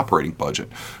budget and an operating budget,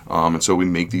 and so we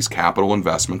make these capital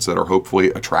investments that are hopefully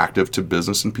attractive to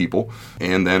business and people,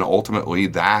 and then ultimately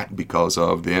that, because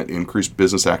of the increased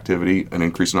business activity, an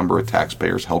increased number of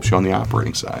taxpayers, helps you on the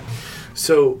operating side.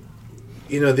 So,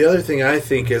 the other thing I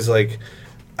think is like,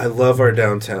 I love our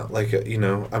downtown. Like,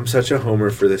 I'm such a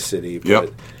homer for the city,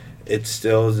 but it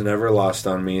still is never lost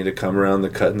on me to come around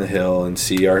the Cut in the Hill and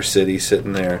see our city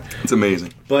sitting there. It's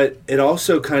amazing. But it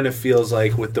also kind of feels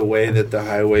like, with the way that the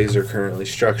highways are currently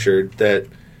structured, that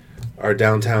our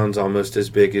downtown's almost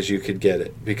as big as you could get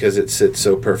it, because it sits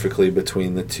so perfectly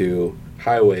between the two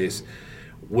highways.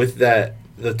 With that,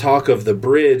 the talk of the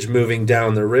bridge moving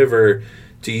down the river,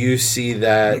 do you see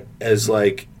that as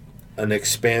like an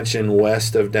expansion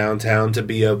west of downtown to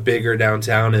be a bigger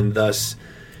downtown, and thus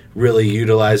really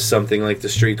utilize something like the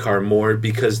streetcar more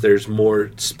because there's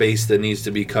more space that needs to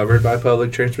be covered by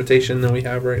public transportation than we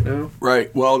have right now?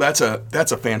 Right. Well, that's a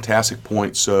fantastic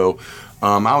point. So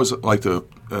I always like to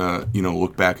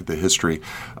look back at the history.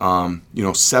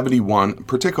 71,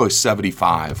 particularly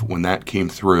 75, when that came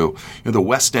through, the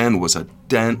West End was a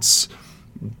dense,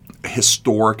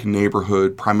 historic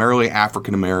neighborhood, primarily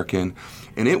African American.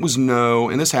 And it was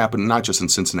and this happened not just in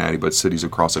Cincinnati, but cities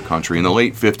across the country. In the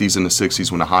late 50s and the 60s,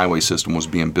 when the highway system was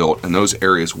being built, and those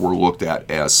areas were looked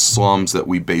at as slums that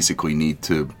we basically need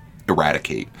to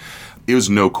eradicate. It was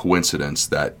no coincidence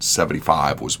that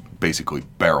 75 was basically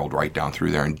barreled right down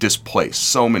through there and displaced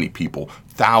so many people,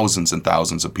 thousands and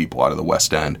thousands of people out of the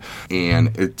West End.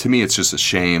 And to me, it's just a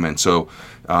shame. And so,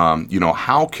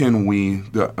 how can we,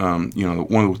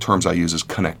 one of the terms I use is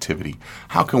connectivity.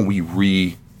 How can we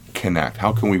reconnect?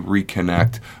 How can we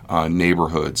reconnect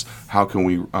neighborhoods? How can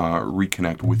we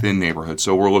reconnect within neighborhoods?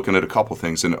 So we're looking at a couple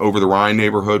things. In Over the Rhine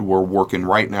neighborhood, we're working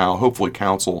right now. Hopefully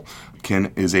council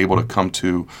is able to come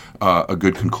to a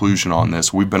good conclusion on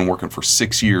this. We've been working for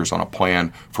 6 years on a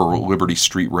plan for Liberty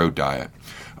Street Road Diet,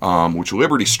 which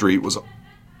Liberty Street was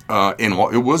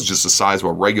it was just the size of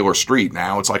a regular street.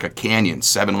 Now it's like a canyon,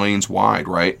 7 lanes wide,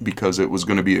 right? Because it was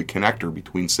going to be a connector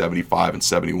between 75 and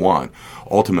 71.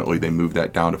 Ultimately, they moved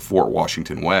that down to Fort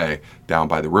Washington Way, down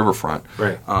by the riverfront.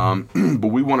 Right. But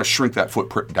we want to shrink that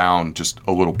footprint down just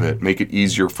a little bit, make it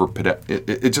easier for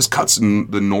it just cuts in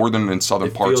the northern and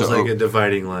southern parts. It feels like a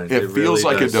dividing line. It feels really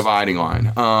like a dividing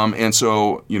line. And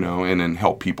so, and then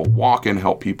help people walk and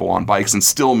help people on bikes and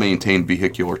still maintain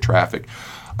vehicular traffic.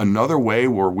 Another way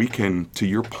where we can, to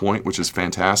your point, which is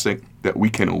fantastic, that we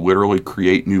can literally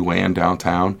create new land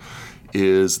downtown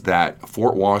is that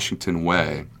Fort Washington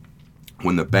Way,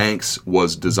 when the Banks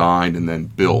was designed and then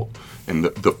built, and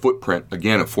the footprint,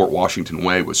 again, of Fort Washington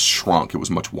Way was shrunk. It was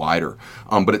much wider.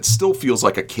 But it still feels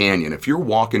like a canyon. If you're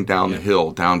walking down the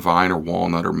hill, down Vine or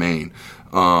Walnut or Main,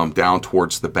 down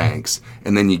towards the Banks,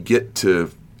 and then you get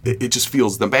to... It just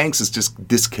feels the Banks is just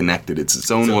disconnected. It's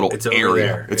its own little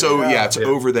area. It's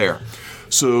over there.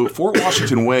 So Fort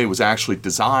Washington Way was actually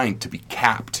designed to be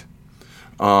capped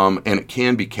and it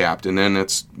can be capped. And then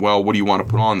it's, well, what do you want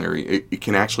to put on there? It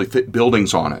can actually fit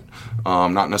buildings on it.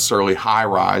 Not necessarily high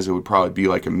rise. It would probably be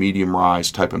like a medium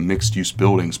rise type of mixed use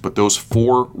buildings. But those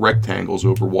 4 rectangles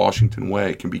over Washington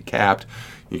Way can be capped.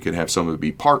 You could have some of it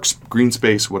be parks, green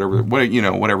space, whatever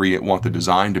you want the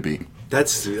design to be.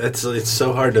 That's it's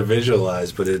so hard to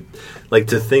visualize, but it like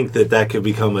to think that could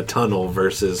become a tunnel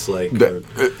versus like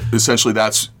essentially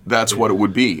that's what it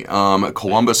would be.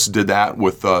 Columbus did that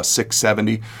with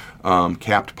 670.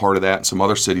 Capped part of that, and some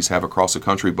other cities have across the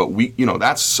country. But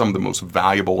that's some of the most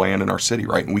valuable land in our city,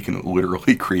 right? And we can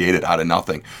literally create it out of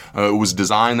nothing. It was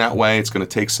designed that way. It's going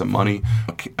to take some money.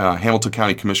 Hamilton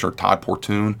County Commissioner Todd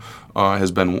Portune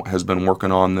has been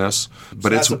working on this.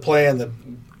 But that's a plan that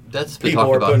That's been people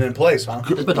talked are about. putting in place, huh?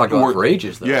 It's been talked about for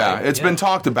ages, though. Yeah, right? it's been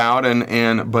talked about,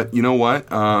 but you know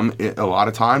what? A lot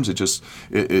of times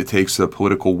it takes the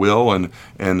political will and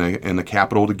the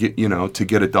capital to get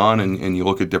it done, and you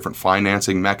look at different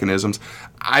financing mechanisms.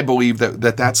 I believe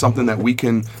that's something that we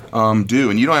can do,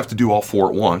 and you don't have to do all 4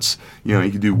 at once.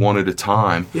 You can do one at a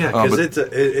time. Yeah, because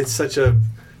it's such a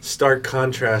stark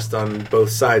contrast on both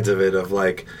sides of it, of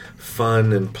like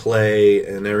fun and play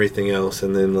and everything else,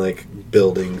 and then like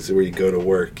buildings where you go to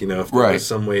work. If there was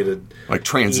some way to like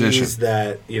transition ease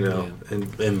that,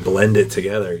 and blend it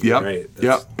together. Yep. Right.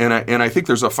 Yep. And I think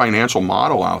there's a financial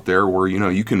model out there where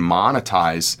you can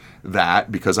monetize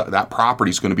that, because that property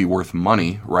is going to be worth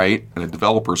money, right? And a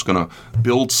developer is going to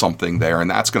build something there, and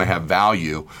that's going to have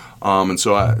value. And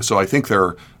so I think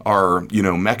there are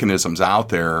mechanisms out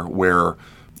there where,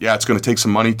 yeah, it's going to take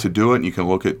some money to do it, and you can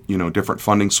look at different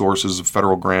funding sources of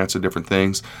federal grants and different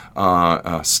things,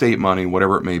 state money,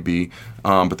 whatever it may be.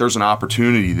 But there's an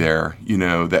opportunity there,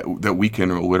 that we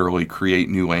can literally create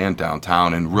new land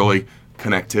downtown and really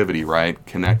connectivity, right?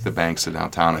 Connect the banks to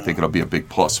downtown. I think it'll be a big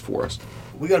plus for us.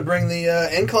 We got to bring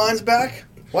the inclines back.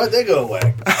 Why'd they go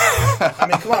away? I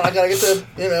mean, come on, I gotta get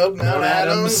to Mount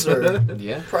Adams or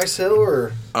Price Hill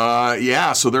or.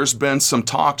 Yeah, so there's been some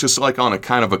talk, just like on a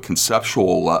kind of a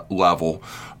conceptual level,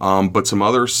 but some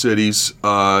other cities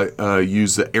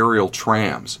use the aerial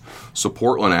trams. So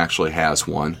Portland actually has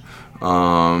one,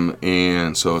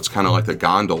 and so it's kind of like the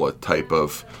gondola type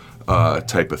of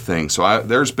thing. So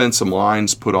there's been some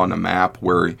lines put on the map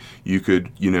where you could,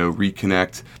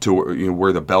 reconnect to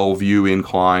where the Bellevue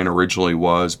incline originally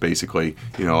was, basically,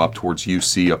 up towards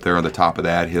UC up there on the top of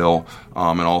that hill,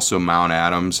 and also Mount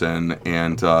Adams and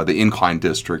the incline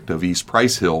district of East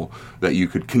Price Hill that you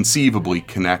could conceivably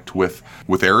connect with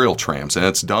aerial trams, and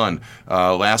it's done.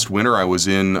 Last winter I was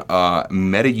in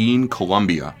Medellin,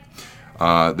 Colombia.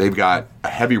 They've got a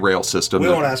heavy rail system. We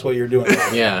won't ask what you're doing.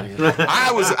 Yeah.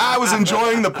 I was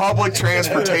enjoying the public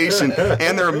transportation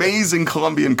and their amazing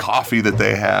Colombian coffee that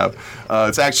they have.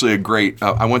 It's actually a great.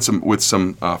 I went with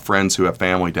some friends who have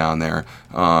family down there.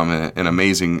 And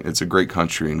amazing. It's a great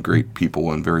country and great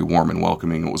people and very warm and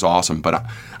welcoming. It was awesome. But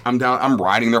I'm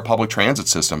riding their public transit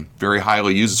system, very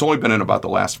highly used. It's only been in about the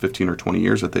last 15 or 20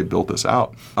 years that they built this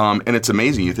out. And it's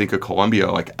amazing. You think of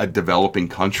Colombia like a developing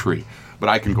country. But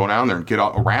I can go down there and get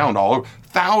around all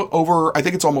over, I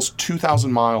think it's almost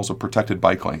 2,000 miles of protected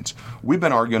bike lanes. We've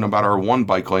been arguing about our one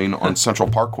bike lane on Central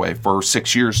Parkway for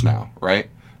 6 years now, right?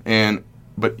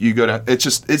 But you go to,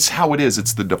 it's how it is.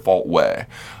 It's the default way.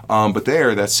 But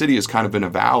that city is kind of in a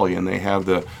valley, and they have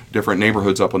the different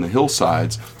neighborhoods up on the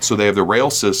hillsides. So they have the rail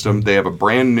system. They have a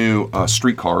brand new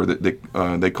streetcar that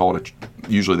they call it,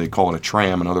 usually they call it a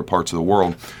tram in other parts of the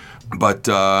world. But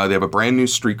they have a brand new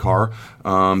streetcar.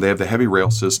 They have the heavy rail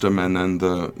system, and then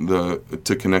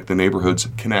to connect the neighborhoods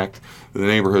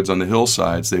on the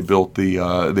hillsides. They built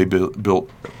built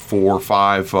 4 or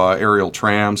 5 aerial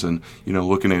trams, and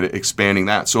looking at expanding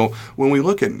that. So when we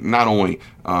look at not only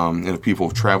if people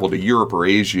have traveled to Europe or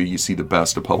Asia, you see the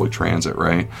best of public transit,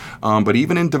 right? But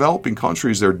even in developing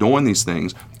countries, they're doing these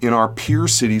things. In our peer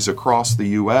cities across the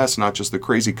U.S., not just the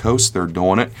crazy coast, they're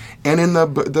doing it, and in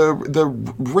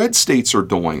the red states are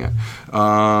doing it.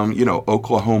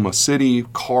 Oklahoma City,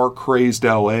 car-crazed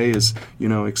L.A. is,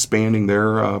 expanding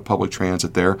their public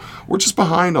transit there. We're just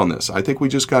behind on this. I think we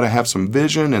just got to have some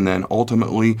vision, and then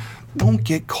ultimately don't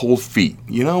get cold feet.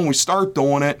 When we start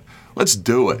doing it, let's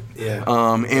do it. Yeah.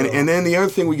 And then the other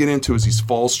thing we get into is these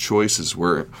false choices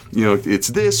where, it's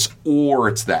this or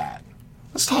it's that.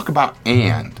 Let's talk about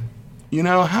and.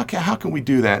 How can we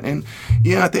do that? And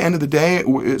at the end of the day,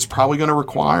 it's probably going to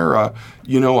require a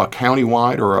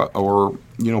countywide or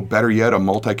better yet, a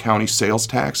multi-county sales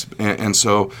tax. And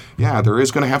so, yeah, there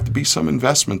is going to have to be some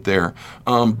investment there.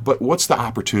 But what's the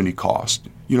opportunity cost?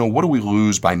 What do we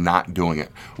lose by not doing it?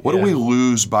 What do we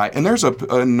lose by, and there's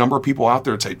a number of people out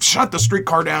there that say, shut the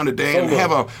streetcar down today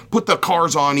and put the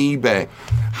cars on eBay.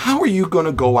 How are you going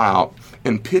to go out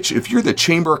and pitch, if you're the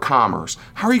Chamber of Commerce,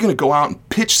 how are you going to go out and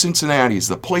pitch Cincinnati as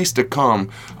the place to come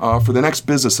for the next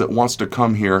business that wants to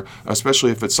come here,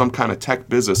 especially if it's some kind of tech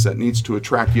business that needs to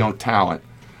attract young talent?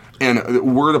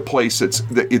 And we're the place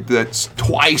that's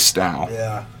twice now.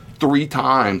 Yeah. 3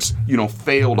 times,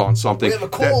 failed on something. We have a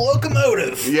coal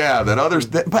locomotive. Yeah,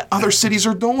 but other cities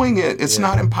are doing it. It's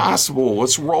not impossible.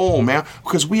 Let's roll, man,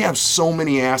 because we have so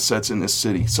many assets in this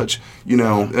city. Such,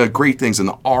 great things in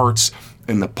the arts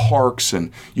and the parks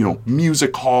and,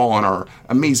 music hall and our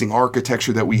amazing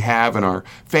architecture that we have and our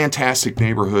fantastic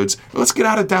neighborhoods. Let's get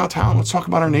out of downtown. Let's talk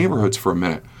about our neighborhoods for a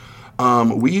minute.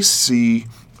 We see...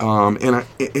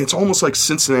 it's almost like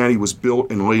Cincinnati was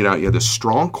built and laid out. You had this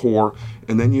strong core,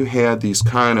 and then you had these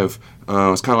kind of,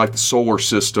 it's kind of like the solar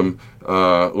system,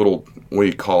 little, what do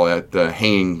you call it, the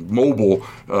hanging mobile,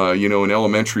 in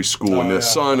elementary school, and the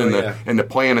sun and the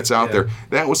planets out there.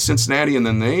 That was Cincinnati, and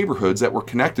then the neighborhoods that were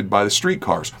connected by the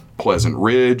streetcars. Pleasant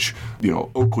Ridge,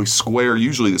 Oakley Square.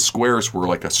 Usually the squares were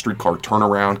like a streetcar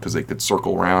turnaround because they could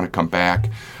circle around and come back.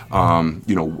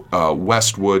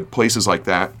 Westwood, places like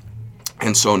that.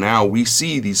 And so now we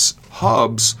see these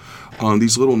hubs,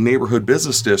 these little neighborhood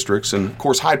business districts, and of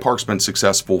course Hyde Park's been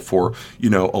successful for, a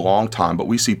long time, but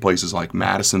we see places like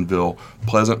Madisonville,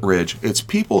 Pleasant Ridge. It's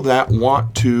people that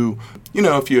want to,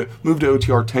 if you moved to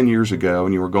OTR 10 years ago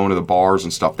and you were going to the bars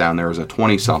and stuff down there as a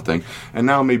 20-something, and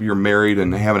now maybe you're married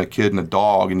and having a kid and a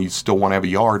dog and you still want to have a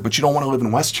yard, but you don't want to live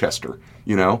in Westchester.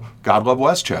 God love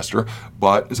Westchester,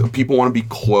 but people want to be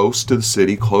close to the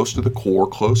city, close to the core,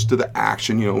 close to the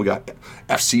action. We got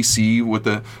FCC with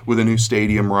a new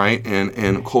stadium, right,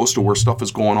 and close to where stuff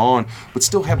is going on, but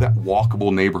still have that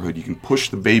walkable neighborhood. You can push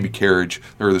the baby carriage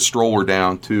or the stroller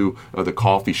down to the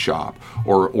coffee shop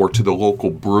or to the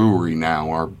local brewery now.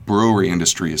 Our brewery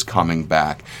industry is coming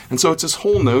back, and so it's this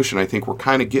whole notion. I think we're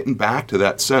kind of getting back to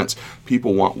that sense.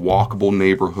 People want walkable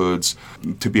neighborhoods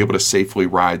to be able to safely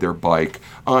ride their bike.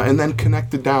 And then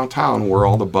connect to downtown where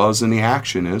all the buzz and the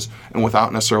action is, and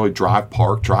without necessarily drive,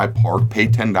 park, pay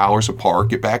 $10 a park,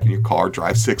 get back in your car,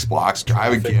 drive 6 blocks,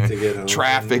 drive again,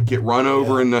 get run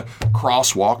over in the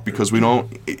crosswalk because we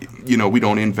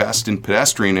don't invest in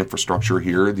pedestrian infrastructure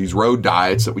here. These road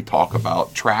diets that we talk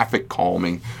about, traffic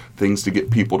calming, things to get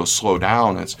people to slow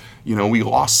down. It's, we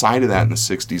lost sight of that in the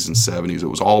 60s and 70s. It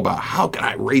was all about how can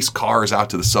I race cars out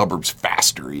to the suburbs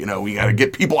faster? We got to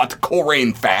get people out to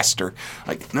Coleraine faster.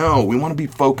 Like, no, we want to be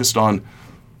focused on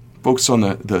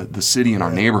the city and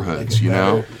our neighborhoods,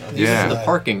 The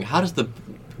parking, how does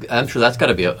I'm sure that's got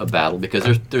to be a battle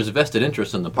because there's a vested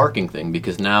interest in the parking thing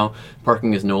because now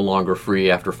parking is no longer free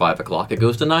after 5 o'clock. It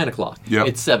goes to 9 o'clock. Yep.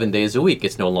 It's 7 days a week.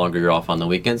 It's no longer you're off on the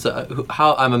weekends.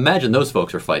 I imagine those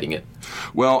folks are fighting it.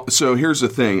 Well, so here's the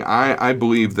thing. I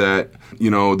believe that,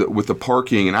 that with the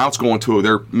parking, and now it's going to,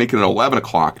 they're making it 11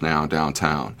 o'clock now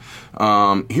downtown.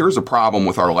 Here's a problem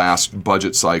with our last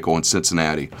budget cycle in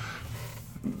Cincinnati.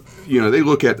 They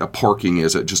look at the parking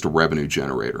as just a revenue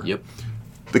generator. Yep.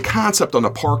 The concept on the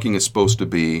parking is supposed to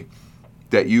be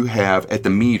that you have at the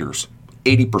meters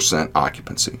 80%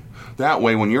 occupancy. That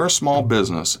way, when you're a small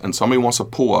business and somebody wants to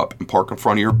pull up and park in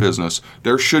front of your business,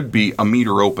 there should be a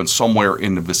meter open somewhere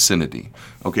in the vicinity.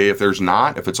 Okay, if there's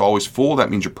not, if it's always full, that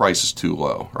means your price is too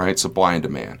low, right? Supply and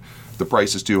demand. If the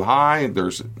price is too high,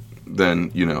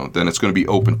 then it's going to be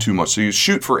open too much. So you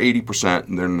shoot for 80%,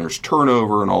 and then there's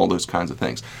turnover and all those kinds of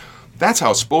things. That's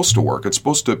how it's supposed to work. It's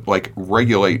supposed to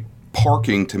regulate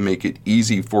parking to make it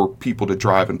easy for people to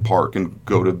drive and park and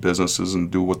go to businesses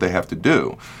and do what they have to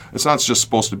do. It's not just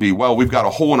supposed to be, well, we've got a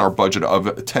hole in our budget of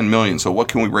 $10 million, so what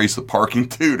can we raise the parking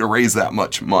to raise that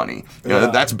much money?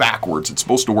 That's backwards. It's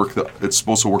supposed to work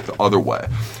the other way.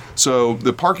 So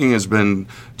the parking has been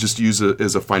just used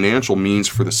as a financial means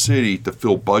for the city to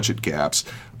fill budget gaps,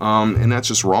 and that's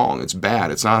just wrong. It's bad.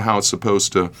 It's not how it's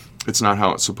supposed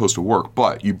to work.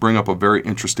 But you bring up a very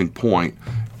interesting point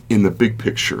in the big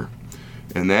picture.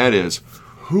 And that is,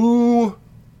 who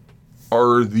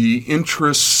are the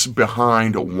interests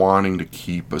behind wanting to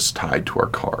keep us tied to our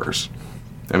cars?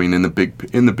 I mean, in the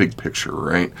big picture,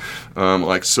 right?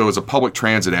 So as a public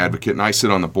transit advocate, and I sit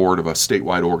on the board of a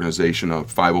statewide organization, a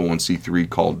 501c3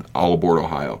 called All Aboard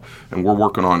Ohio, and we're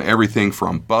working on everything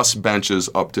from bus benches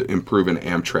up to improving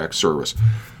Amtrak service.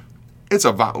 it's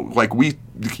like we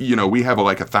have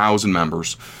like 1,000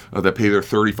 members that pay their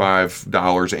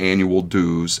 $35 annual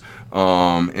dues,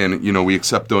 and we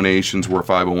accept donations. We're a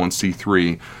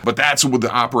 501c3, but that's what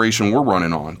the operation we're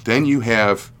running on. Then you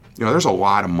have, there's a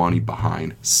lot of money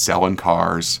behind selling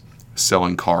cars,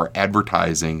 selling car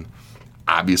advertising,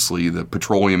 obviously the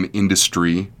petroleum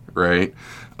industry, right?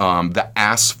 The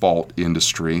asphalt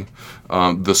industry,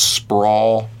 the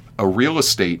sprawl, a real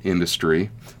estate industry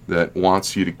that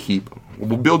wants you to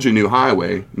we'll build you a new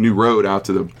highway, new road out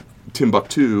to the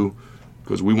Timbuktu,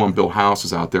 because we want to build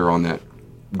houses out there on that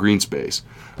green space.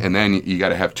 And then you got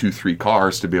to have 2-3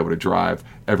 cars to be able to drive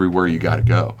everywhere you got to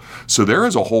go. So there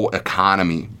is a whole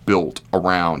economy built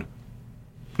around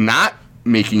not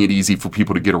making it easy for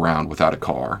people to get around without a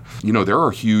car. There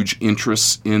are huge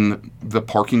interests in the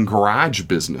parking garage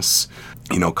business.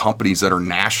 Companies that are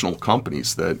national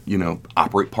companies that,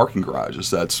 operate parking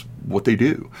garages. That's what they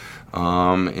do.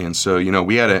 And so,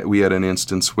 we had an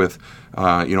instance with,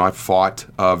 I fought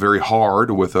very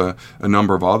hard with a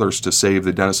number of others to save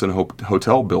the Denison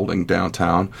Hotel building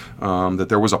downtown, that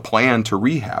there was a plan to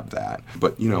rehab that.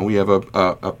 But, we have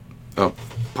a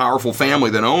powerful family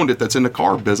that owned it that's in the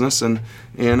car business, and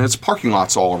it's parking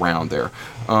lots all around there.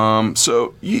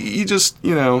 So you just,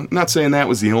 not saying that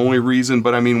was the only reason,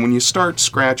 but I mean, when you start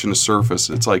scratching the surface,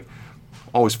 it's like,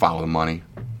 always follow the money.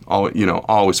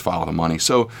 Always follow the money.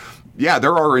 So yeah,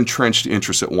 there are entrenched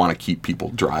interests that want to keep people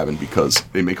driving because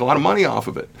they make a lot of money off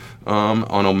of it,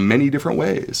 on many different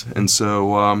ways. And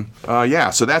so,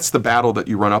 so that's the battle that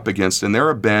you run up against. And there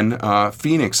have been,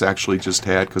 Phoenix actually just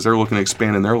had, because they're looking to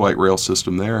expand in their light rail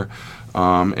system there,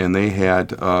 and they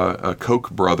had a Koch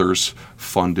brothers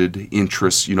funded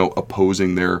interests,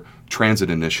 opposing their transit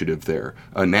initiative there.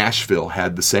 Nashville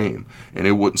had the same, and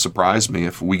it wouldn't surprise me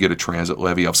if we get a transit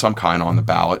levy of some kind on the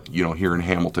ballot, here in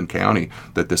Hamilton County,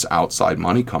 that this outside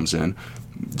money comes in,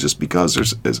 just because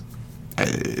there's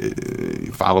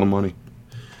follow the money.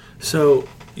 So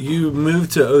you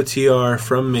moved to OTR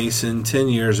from Mason 10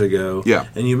 years ago, yeah,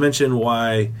 and you mentioned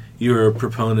why you were a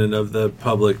proponent of the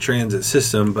public transit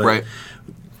system, but right.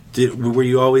 Were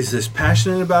you always this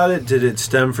passionate about it? Did it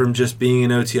stem from just being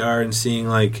in OTR and seeing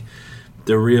like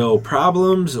the real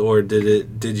problems, or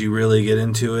did you really get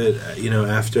into it,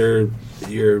 after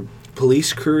your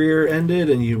police career ended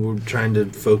and you were trying to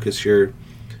focus your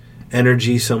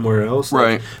energy somewhere else?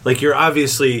 Right. Like you're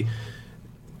obviously,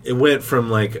 it went from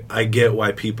like, I get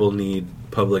why people need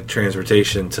public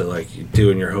transportation to like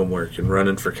doing your homework and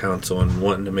running for council and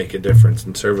wanting to make a difference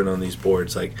and serving on these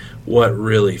boards. Like what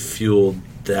really fueled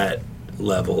that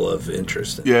level of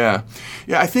interest? Yeah.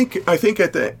 I think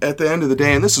at the end of the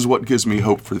day, and this is what gives me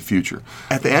hope for the future.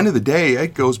 At the end of the day,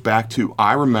 it goes back to,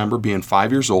 I remember being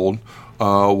 5 years old,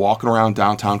 walking around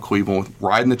downtown Cleveland,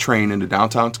 riding the train into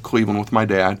downtown Cleveland with my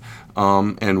dad,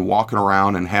 and walking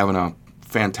around and having a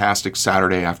fantastic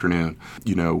Saturday afternoon,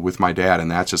 with my dad, and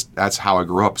that's how I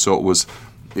grew up. So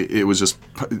it was just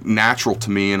natural to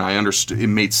me, and I understood. It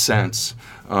made sense.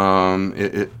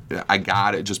 I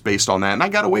got it just based on that, and I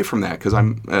got away from that because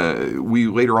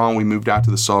later on we moved out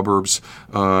to the suburbs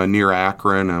near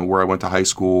Akron, where I went to high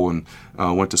school and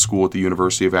went to school at the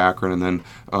University of Akron, and then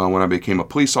when I became a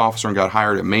police officer and got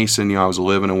hired at Mason, I was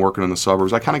living and working in the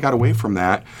suburbs. I kind of got away from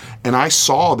that, and I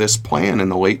saw this plan in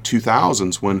the late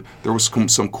 2000s when there was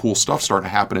some cool stuff starting to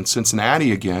happen in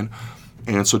Cincinnati again.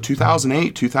 And so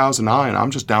 2008, 2009, I'm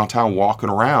just downtown walking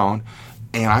around,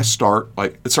 and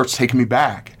it starts taking me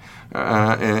back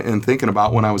and thinking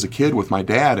about when I was a kid with my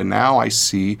dad. And now I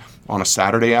see on a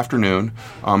Saturday afternoon,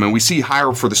 and we see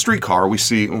higher for the streetcar. We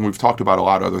see, and we've talked about a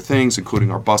lot of other things,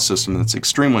 including our bus system that's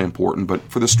extremely important. But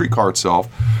for the streetcar itself,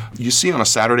 you see on a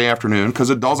Saturday afternoon, because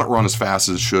it doesn't run as fast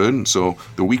as it should, and so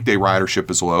the weekday ridership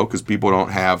is low because people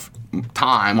don't have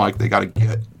time, like they got to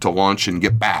get to lunch and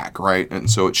get back, right? And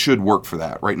so it should work for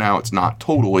that. Right now it's not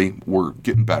totally, we're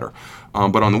getting better.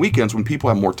 But on the weekends when people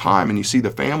have more time and you see the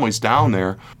families down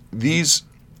there, these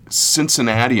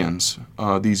Cincinnatians,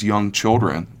 these young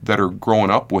children that are growing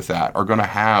up with that are going to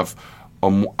have,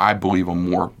 they're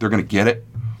going to get it.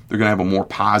 They're going to have a more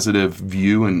positive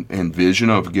view and vision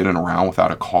of getting around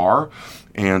without a car.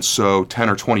 And so 10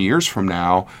 or 20 years from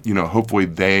now, hopefully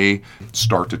they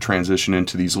start to transition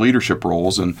into these leadership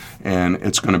roles, and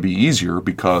it's going to be easier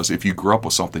because if you grew up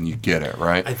with something, you get it,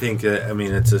 right? I think,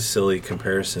 it's a silly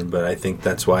comparison, but I think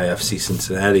that's why FC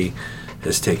Cincinnati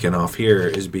has taken off here,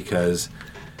 is because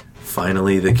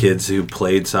finally the kids who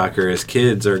played soccer as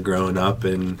kids are growing up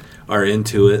and are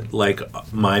into it like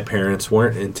my parents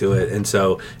weren't into it. And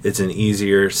so it's an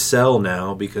easier sell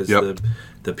now because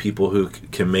the people who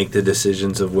can make the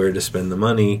decisions of where to spend the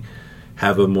money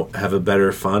have a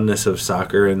better fondness of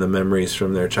soccer and the memories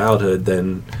from their childhood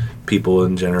than people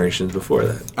in generations before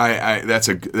that.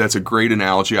 That's a great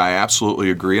analogy. I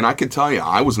absolutely agree, and I can tell you,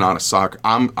 I was not a soccer.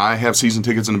 I have season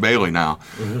tickets in the Bailey now.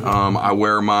 I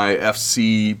wear my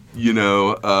FC,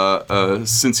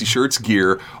 Cincy Shirts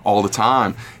gear all the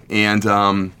time, and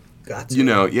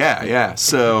yeah.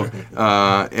 So,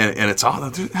 and it's all.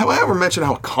 Have I ever mentioned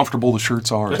how comfortable the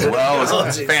shirts are as well?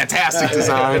 It's fantastic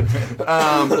design.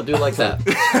 People do like that.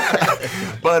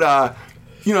 But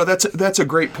that's a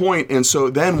great point. And so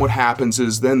then what happens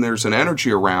is then there's an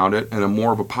energy around it and a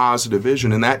more of a positive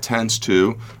vision, and that tends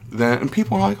to then, and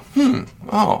people are like,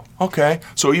 oh, okay.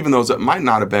 So even those that might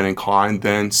not have been inclined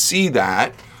then see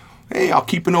that. Hey, I'll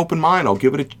keep an open mind. I'll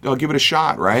give it a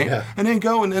shot, right? Yeah. And then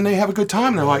go and they have a good time.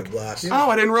 And they're like, oh,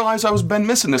 I didn't realize I was been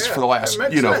missing this for the last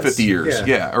 50 years,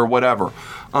 or whatever.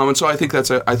 And so I think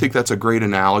that's a great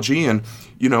analogy. And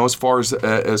as far as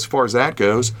that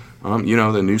goes,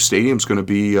 the new stadium's going to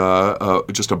be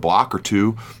just a block or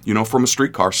two, from a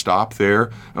streetcar stop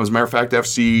there. As a matter of fact,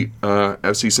 FC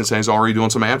Cincinnati's already doing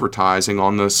some advertising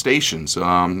on the stations.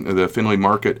 The Findlay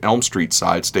Market Elm Street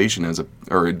side station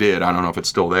it did. I don't know if it's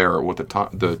still there or what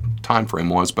the time frame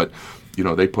was, but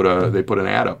they put an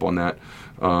ad up on that.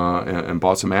 And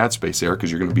bought some ad space there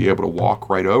because you're going to be able to walk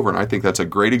right over. And I think that's a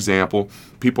great example.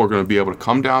 People are going to be able to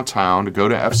come downtown to go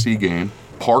to FC game,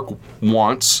 park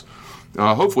once,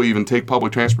 hopefully even take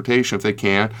public transportation if they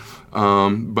can.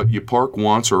 But you park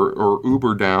once or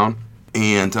Uber down.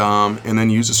 And then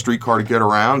use a streetcar to get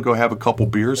around. Go have a couple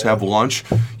beers, have lunch,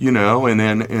 and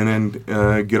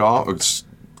then get off.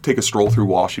 Take a stroll through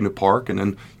Washington Park, and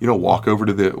then walk over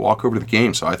to the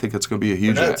game. So I think it's going to be a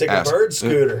huge. Take a bird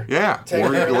scooter. Yeah. Who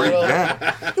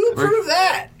approved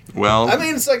that? Well, I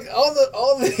mean, it's like all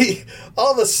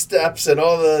the steps and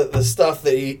all the stuff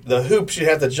the hoops you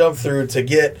have to jump through to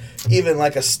get even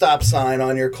like a stop sign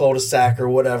on your cul-de-sac or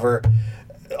whatever.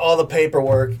 All the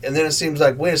paperwork, and then it seems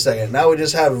like, wait a second, now we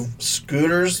just have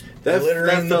scooters littering.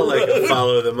 That felt like a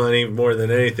follow the money more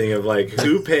than anything of like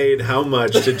who paid how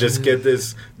much to just get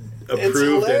this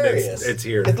approved, and it's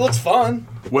here. It looks fun.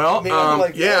 Well,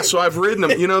 so I've ridden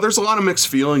them. There's a lot of mixed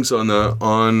feelings on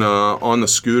the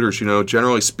scooters.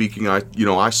 Generally speaking,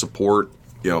 I support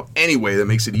any way that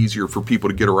makes it easier for people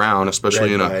to get around,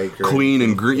 especially in a clean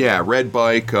and green, red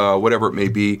bike, whatever it may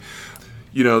be.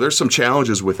 There's some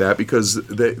challenges with that because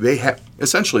they have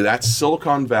essentially that's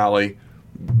Silicon Valley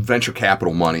venture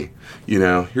capital money.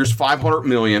 Here's $500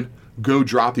 million. Go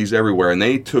drop these everywhere, and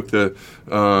they took the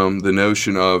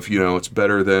notion of it's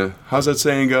better than, how's that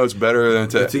saying go? It's better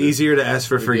than it's easier to ask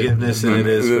for forgiveness than it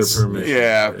is for permission.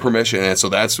 Yeah, permission, and so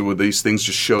that's what these things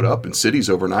just showed up in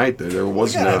cities overnight. There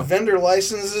wasn't a vendor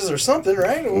licenses or something,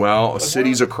 right? Well,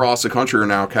 cities across the country are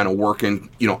now kind of working,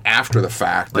 after the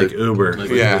fact, like Uber.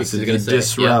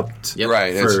 Disrupt,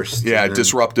 right? First,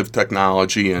 disruptive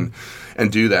technology and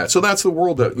do that. So that's the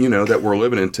world that that we're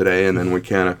living in today, and then we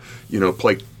kind of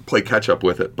play catch up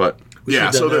with it, but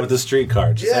so with the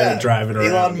streetcar, just driving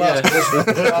around. Elon Musk just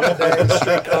on a day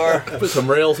streetcar, put some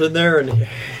rails in there, and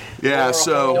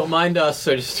so don't mind us.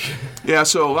 So just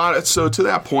so to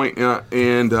that point,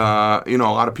 and a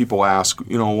lot of people ask,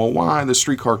 well, why the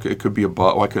streetcar? It could be a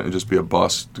bus. Why couldn't it just be a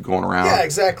bus going around? Yeah,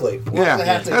 exactly.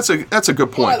 That's a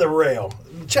good point. Why the rail?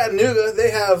 Chattanooga,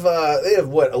 they have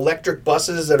electric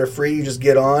buses that are free. You just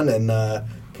get on and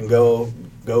can go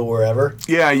wherever.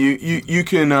 Yeah, you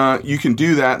can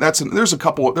do that. There's a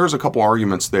couple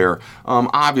arguments there.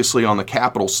 Obviously, on the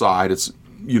capital side, it's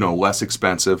less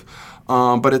expensive,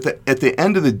 but at the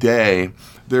end of the day,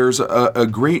 there's a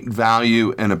great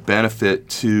value and a benefit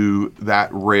to that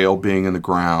rail being in the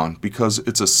ground because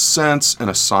it's a sense and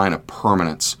a sign of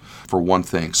permanence. For one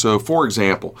thing. So, for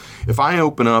example, if I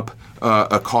open up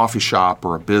a coffee shop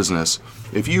or a business,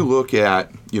 if you look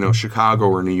at Chicago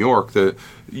or New York,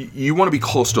 you want to be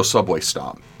close to a subway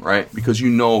stop, right? Because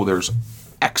there's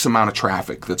X amount of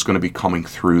traffic that's going to be coming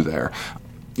through there.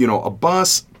 A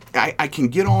bus, I can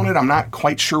get on it. I'm not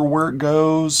quite sure where it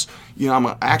goes.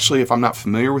 I'm actually, if I'm not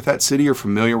familiar with that city or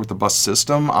familiar with the bus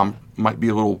system, I might be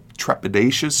a little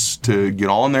trepidatious to get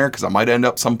on there because I might end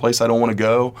up someplace I don't want to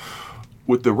go.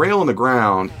 With the rail in the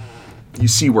ground, you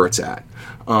see where it's at.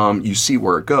 You see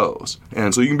where it goes.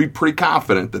 And so you can be pretty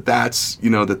confident that that's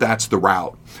the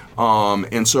route.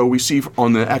 And so we see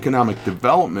on the economic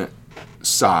development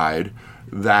side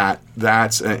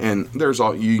that's and there's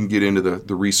all you can get into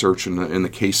the research and the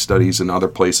case studies, and other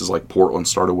places like Portland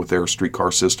started with their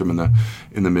streetcar system in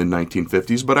the mid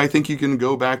 1950s. But I think you can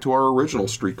go back to our original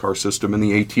streetcar system in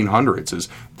the 1800s.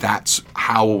 That's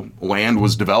how land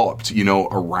was developed,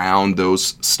 around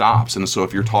those stops. And so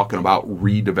if you're talking about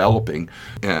redeveloping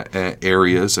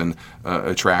areas and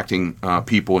attracting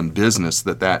people and business,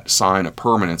 that sign of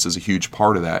permanence is a huge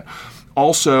part of that.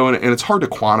 Also, and it's hard to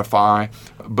quantify,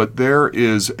 but there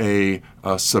is a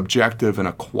subjective and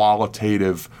a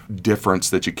qualitative difference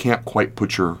that you can't quite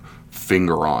put your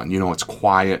finger on. It's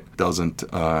quiet, doesn't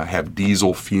have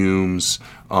diesel fumes,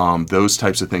 those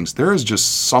types of things. There is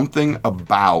just something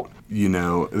about,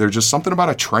 there's just something about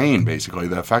a train, basically.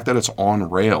 The fact that it's on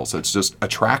rails, it's just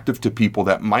attractive to people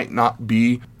that might not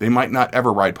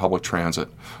ever ride public transit,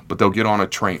 but they'll get on a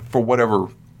train for whatever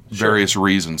various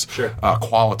reasons,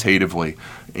 qualitatively,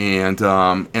 and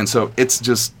so it's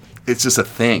just a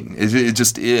thing. It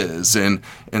just is, and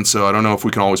so I don't know if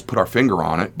we can always put our finger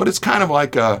on it, but it's kind of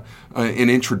like an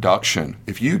introduction.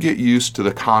 If you get used to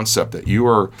the concept that you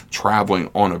are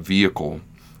traveling on a vehicle,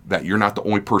 that you're not the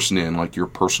only person in, like your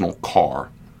personal car.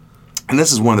 And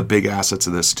this is one of the big assets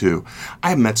of this too.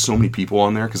 I have met so many people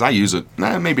on there because I use it,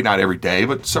 maybe not every day,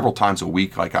 but several times a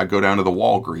week. Like I go down to the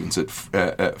Walgreens at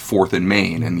 4th and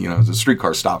Main, and the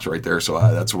streetcar stops right there, so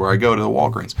that's where I go, to the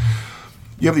Walgreens.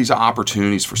 You have these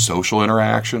opportunities for social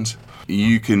interactions.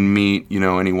 You can meet,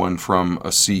 anyone from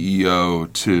a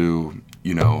CEO to,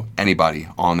 anybody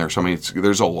on there. So I mean,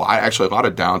 there's a lot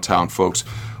of downtown folks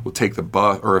will take the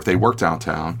bus, or if they work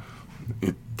downtown,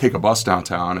 take a bus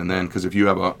downtown, and then, because if you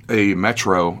have a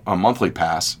Metro, a monthly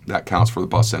pass, that counts for the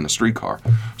bus and the streetcar.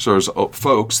 So there's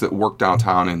folks that work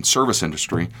downtown in service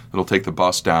industry that'll take the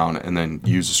bus down and then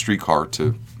use the streetcar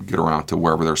to get around to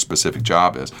wherever their specific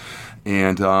job is.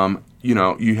 And,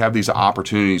 you have these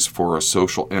opportunities for a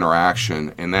social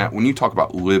interaction, and that when you talk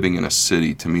about living in a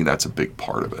city, to me, that's a big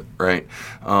part of it, right?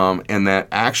 And that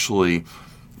actually,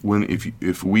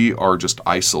 if we are just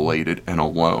isolated and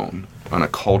alone on a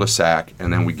cul-de-sac,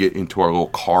 and then we get into our little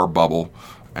car bubble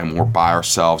and we're by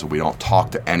ourselves and we don't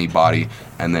talk to anybody,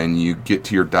 and then you get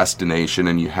to your destination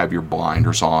and you have your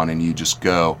blinders on and you just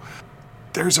go,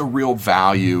 there's a real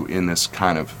value in this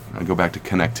kind of, I go back to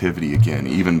connectivity again,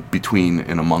 even between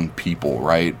and among people,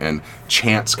 right? And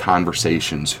chance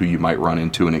conversations, who you might run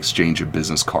into and exchange a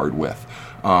business card with.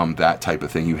 That type of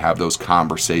thing. You have those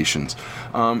conversations,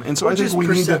 and so I think we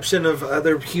perception of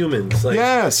other humans, like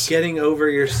getting over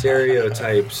your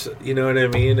stereotypes. You know what I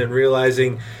mean, and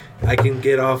realizing I can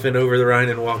get off and over the Rhine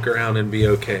and walk around and be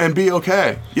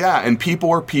okay. Yeah, and people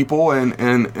are people, and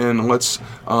let's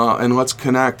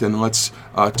connect, and let's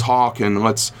talk, and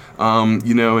let's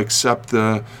accept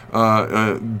the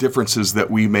differences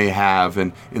that we may have,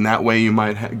 and in that way you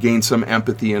might gain some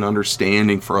empathy and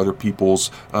understanding for other people's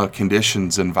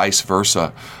conditions, and vice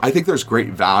versa. I think there's great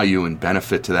value and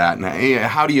benefit to that. And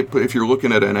how do you put, if you're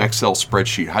looking at an Excel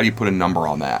spreadsheet, how do you put a number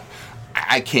on that?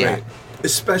 I can't. Right.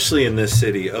 Especially in this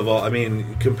city,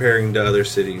 comparing to other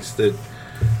cities, that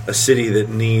a city that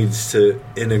needs to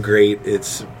integrate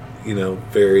its,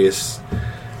 various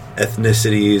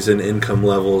ethnicities and income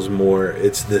levels more,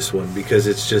 it's this one, because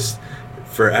it's just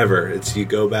forever. It's, you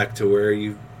go back to where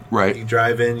you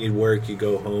drive in, you work, you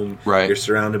go home, you're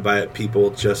surrounded by people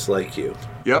just like you.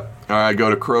 Yep. I go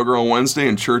to Kroger on Wednesday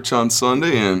and church on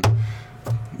Sunday, and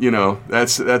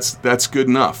that's good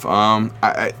enough.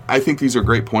 I think these are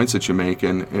great points that you make,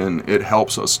 and it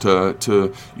helps us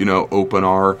to open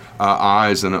our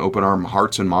eyes and open our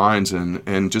hearts and minds,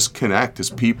 and just connect as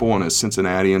people and as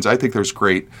Cincinnatians. I think there's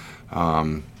great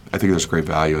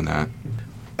value in that.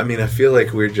 I mean, I feel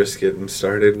like we're just getting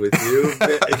started with you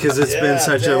because it's been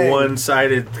such a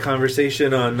one-sided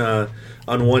conversation on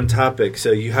one topic.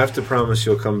 So you have to promise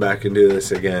you'll come back and do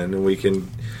this again, and we can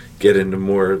get into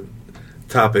more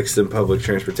topics than public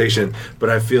transportation. But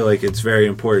I feel like it's very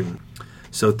important.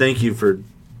 So thank you for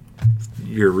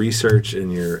your research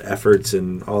and your efforts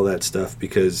and all that stuff,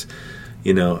 because,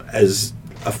 as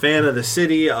a fan of the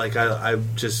city, like I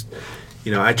just,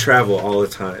 I travel all the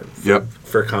time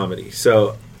for comedy.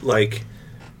 So, like,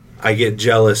 I get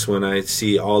jealous when I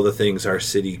see all the things our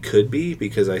city could be,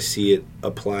 because I see it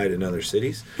applied in other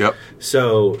cities. Yep.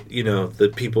 So,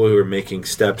 the people who are making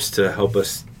steps to help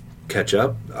us catch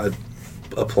up, I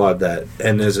applaud that.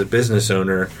 And as a business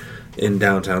owner in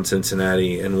downtown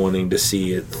Cincinnati and wanting to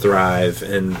see it thrive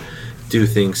and do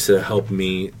things to help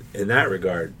me in that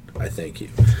regard, I thank you.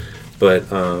 But,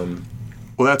 well,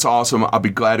 that's awesome. I'll be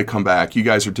glad to come back. You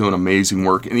guys are doing amazing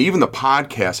work. And even the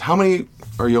podcast, how many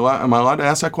are you am I allowed to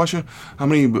ask that question? How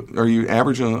many are you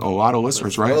averaging? A lot of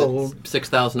listeners, right? Well,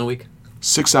 6,000 a week.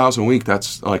 6,000 a week.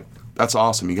 That's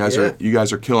awesome. You guys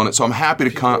are killing it. So I'm happy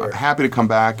to come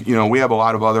back. You know, we have a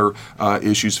lot of other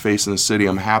issues facing the city.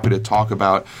 I'm happy to talk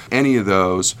about any of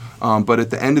those. But at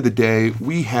the end of the day,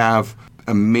 we have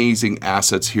amazing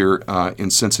assets here in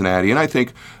Cincinnati, and I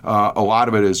think a lot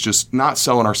of it is just not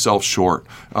selling ourselves short,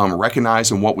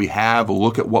 recognizing what we have,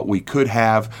 look at what we could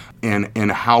have,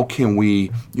 and how can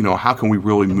we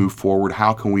really move forward?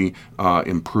 How can we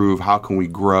improve? How can we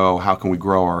grow? How can we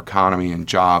grow our economy and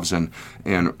jobs and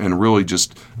really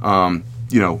just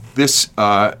this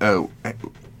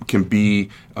can be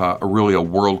really a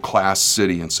world-class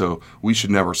city, and so we should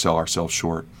never sell ourselves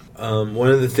short. One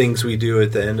of the things we do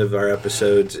at the end of our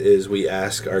episodes is we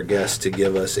ask our guests to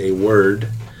give us a word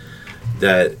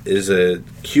that is a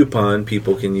coupon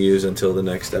people can use until the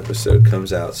next episode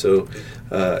comes out. So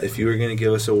if you were going to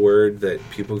give us a word that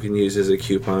people can use as a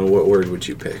coupon, what word would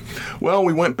you pick? Well,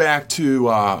 we went back to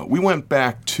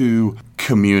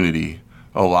community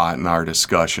a lot in our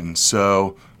discussion.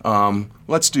 So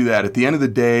let's do that. At the end of the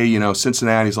day, you know,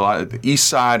 Cincinnati's a lot. The east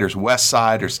side, there's west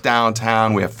side, there's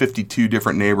downtown. We have 52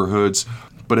 different neighborhoods.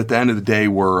 But at the end of the day,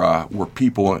 we're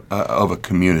people of a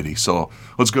community. So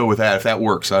let's go with that. If that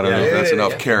works, I don't know if that's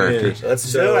enough characters.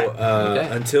 Let's do it.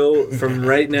 Until from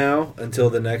right now until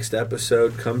the next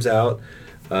episode comes out,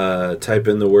 type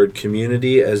in the word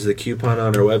community as the coupon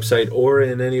on our website or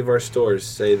in any of our stores.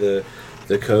 Say the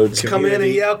code. Just come in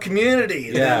and yell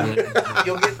community. Yeah.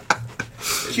 You'll get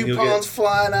coupons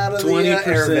flying out of the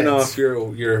 20% off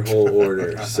your whole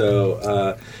order.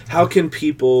 So how can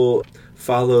people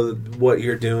follow what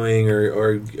you're doing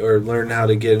or learn how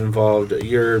to get involved?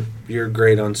 You're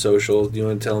great on social. Do you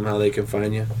want to tell them how they can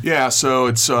find you? Yeah, so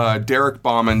it's Derek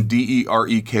Bauman,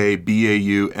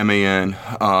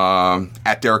 DerekBauman,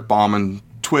 at Derek Bauman,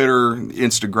 Twitter,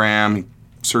 Instagram.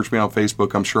 Search me on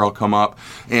Facebook. I'm sure I'll come up.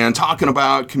 And talking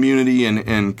about community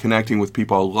and connecting with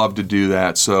people, I love to do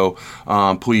that. So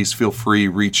please feel free,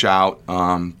 reach out,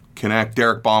 connect,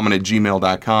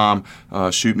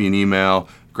 DerekBauman@gmail.com, shoot me an email,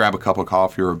 grab a cup of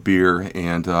coffee or a beer,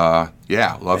 and love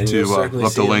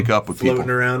to link up with people.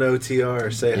 Floating around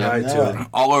OTR, say hi to them.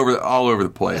 All over the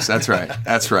place. That's right.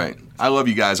 That's right. I love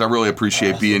you guys. I really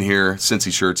appreciate being here.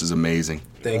 Cincy Shirts is amazing.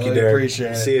 Thank you, Derek.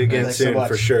 Appreciate it. See you again Thanks soon so much.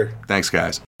 for sure. Thanks,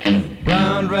 guys.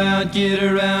 Round, round, get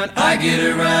around, I get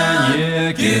around,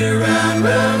 yeah, get around,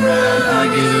 round, round, I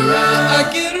get around, I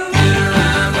get around, get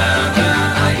around, round,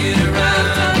 round, I get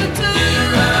around,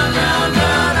 get around, round,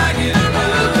 round, I get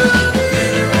around,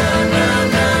 get around,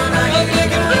 round, round, I get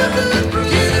around,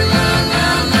 get around,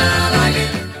 round, round, I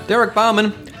get around. Derek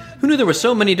Bauman. Who knew there were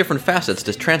so many different facets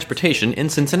to transportation in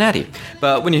Cincinnati?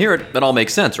 But when you hear it, it all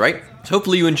makes sense, right? So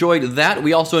hopefully you enjoyed that.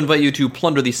 We also invite you to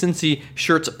plunder the Cincy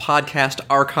Shirts podcast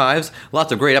archives.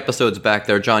 Lots of great episodes back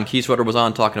there. John Kieswetter was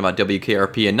on talking about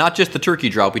WKRP, and not just the turkey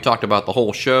drop. We talked about the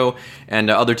whole show and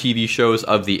other TV shows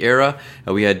of the era.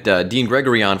 We had Dean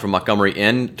Gregory on from Montgomery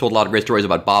Inn, told a lot of great stories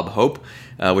about Bob Hope,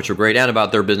 which were great, and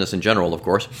about their business in general, of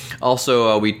course.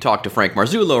 Also, we talked to Frank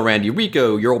Marzullo, Randy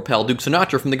Rico, your old pal Duke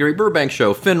Sinatra from the Gary Burbank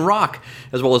Show, Finn Rock,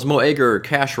 as well as Mo Egger,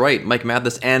 Cash Wright, Mike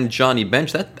Mathis, and Johnny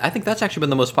Bench. I think that's actually been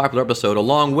the most popular episode,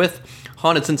 along with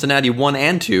Haunted Cincinnati 1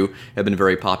 and 2 have been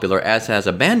very popular, as has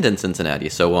Abandoned Cincinnati.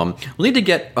 So we'll need to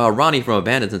get Ronnie from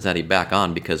Abandoned Cincinnati back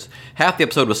on, because half the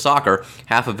episode was soccer,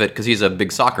 half of it, because he's a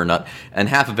big soccer nut, and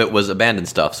half of it was Abandoned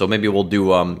stuff. So maybe we'll do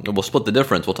we'll split the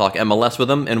difference. We'll talk MLS with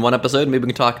him in one episode. Maybe we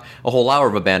can talk a whole hour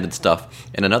of Abandoned stuff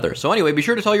in another. So anyway, be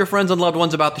sure to tell your friends and loved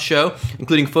ones about the show,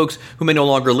 including folks who may no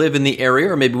longer live in the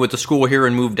area or maybe went to school here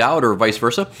and moved out, or vice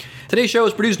versa. Today's show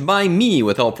is produced by me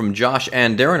with help from Josh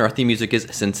and Darren. Our theme music is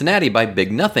Cincinnati by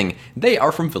Big Nothing. They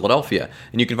are from Philadelphia,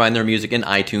 and you can find their music in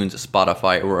iTunes,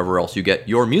 Spotify, or wherever else you get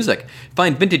your music.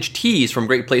 Find vintage tees from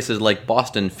great places like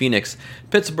Boston, Phoenix,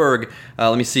 Pittsburgh,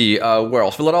 where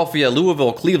else? Philadelphia,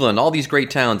 Louisville, Cleveland, all these great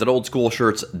towns at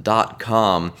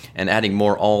oldschoolshirts.com, and adding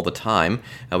more all the time.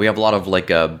 We have a lot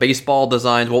of baseball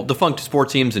designs, defunct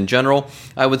sports teams in general,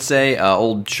 I would say,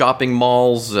 old shopping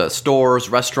malls, stores,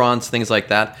 restaurants, things like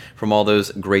that from all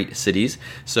those great cities.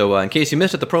 So in case you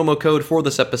missed it, the promo code for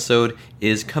this episode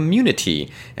is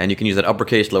community, and you can use that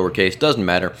uppercase, lowercase, doesn't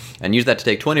matter, and use that to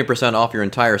take 20% off your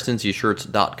entire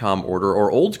CincyShirts.com order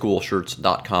or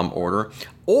OldSchoolShirts.com order.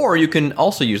 Or you can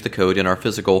also use the code in our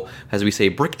physical, as we say,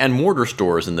 brick and mortar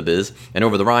stores in the biz, and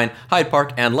over the Rhine, Hyde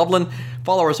Park, and Loveland.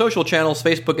 Follow our social channels,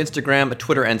 Facebook, Instagram,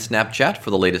 Twitter, and Snapchat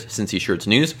for the latest Cincy Shirts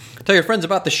news. Tell your friends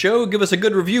about the show, give us a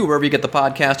good review wherever you get the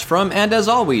podcast from, and as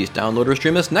always, download or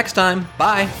stream us next time.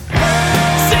 Bye!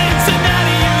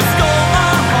 Cincinnati, you stole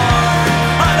my heart.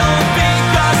 I don't think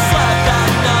I slept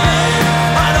that night.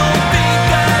 I don't think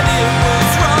that it was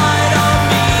right of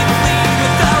me to leave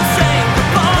without saying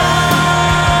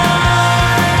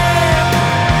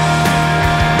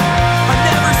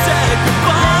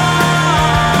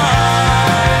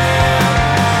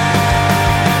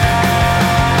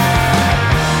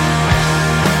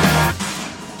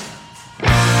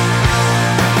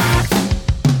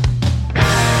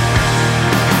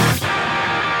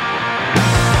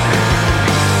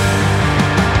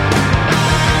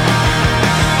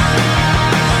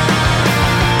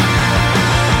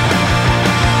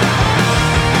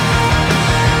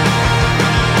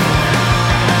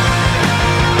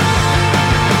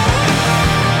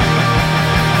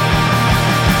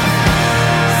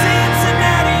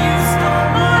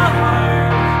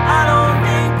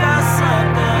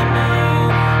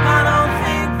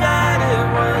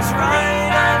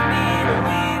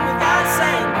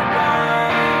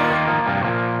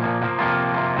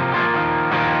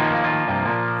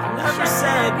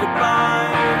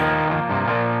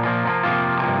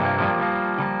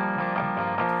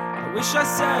wish I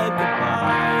said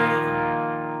goodbye.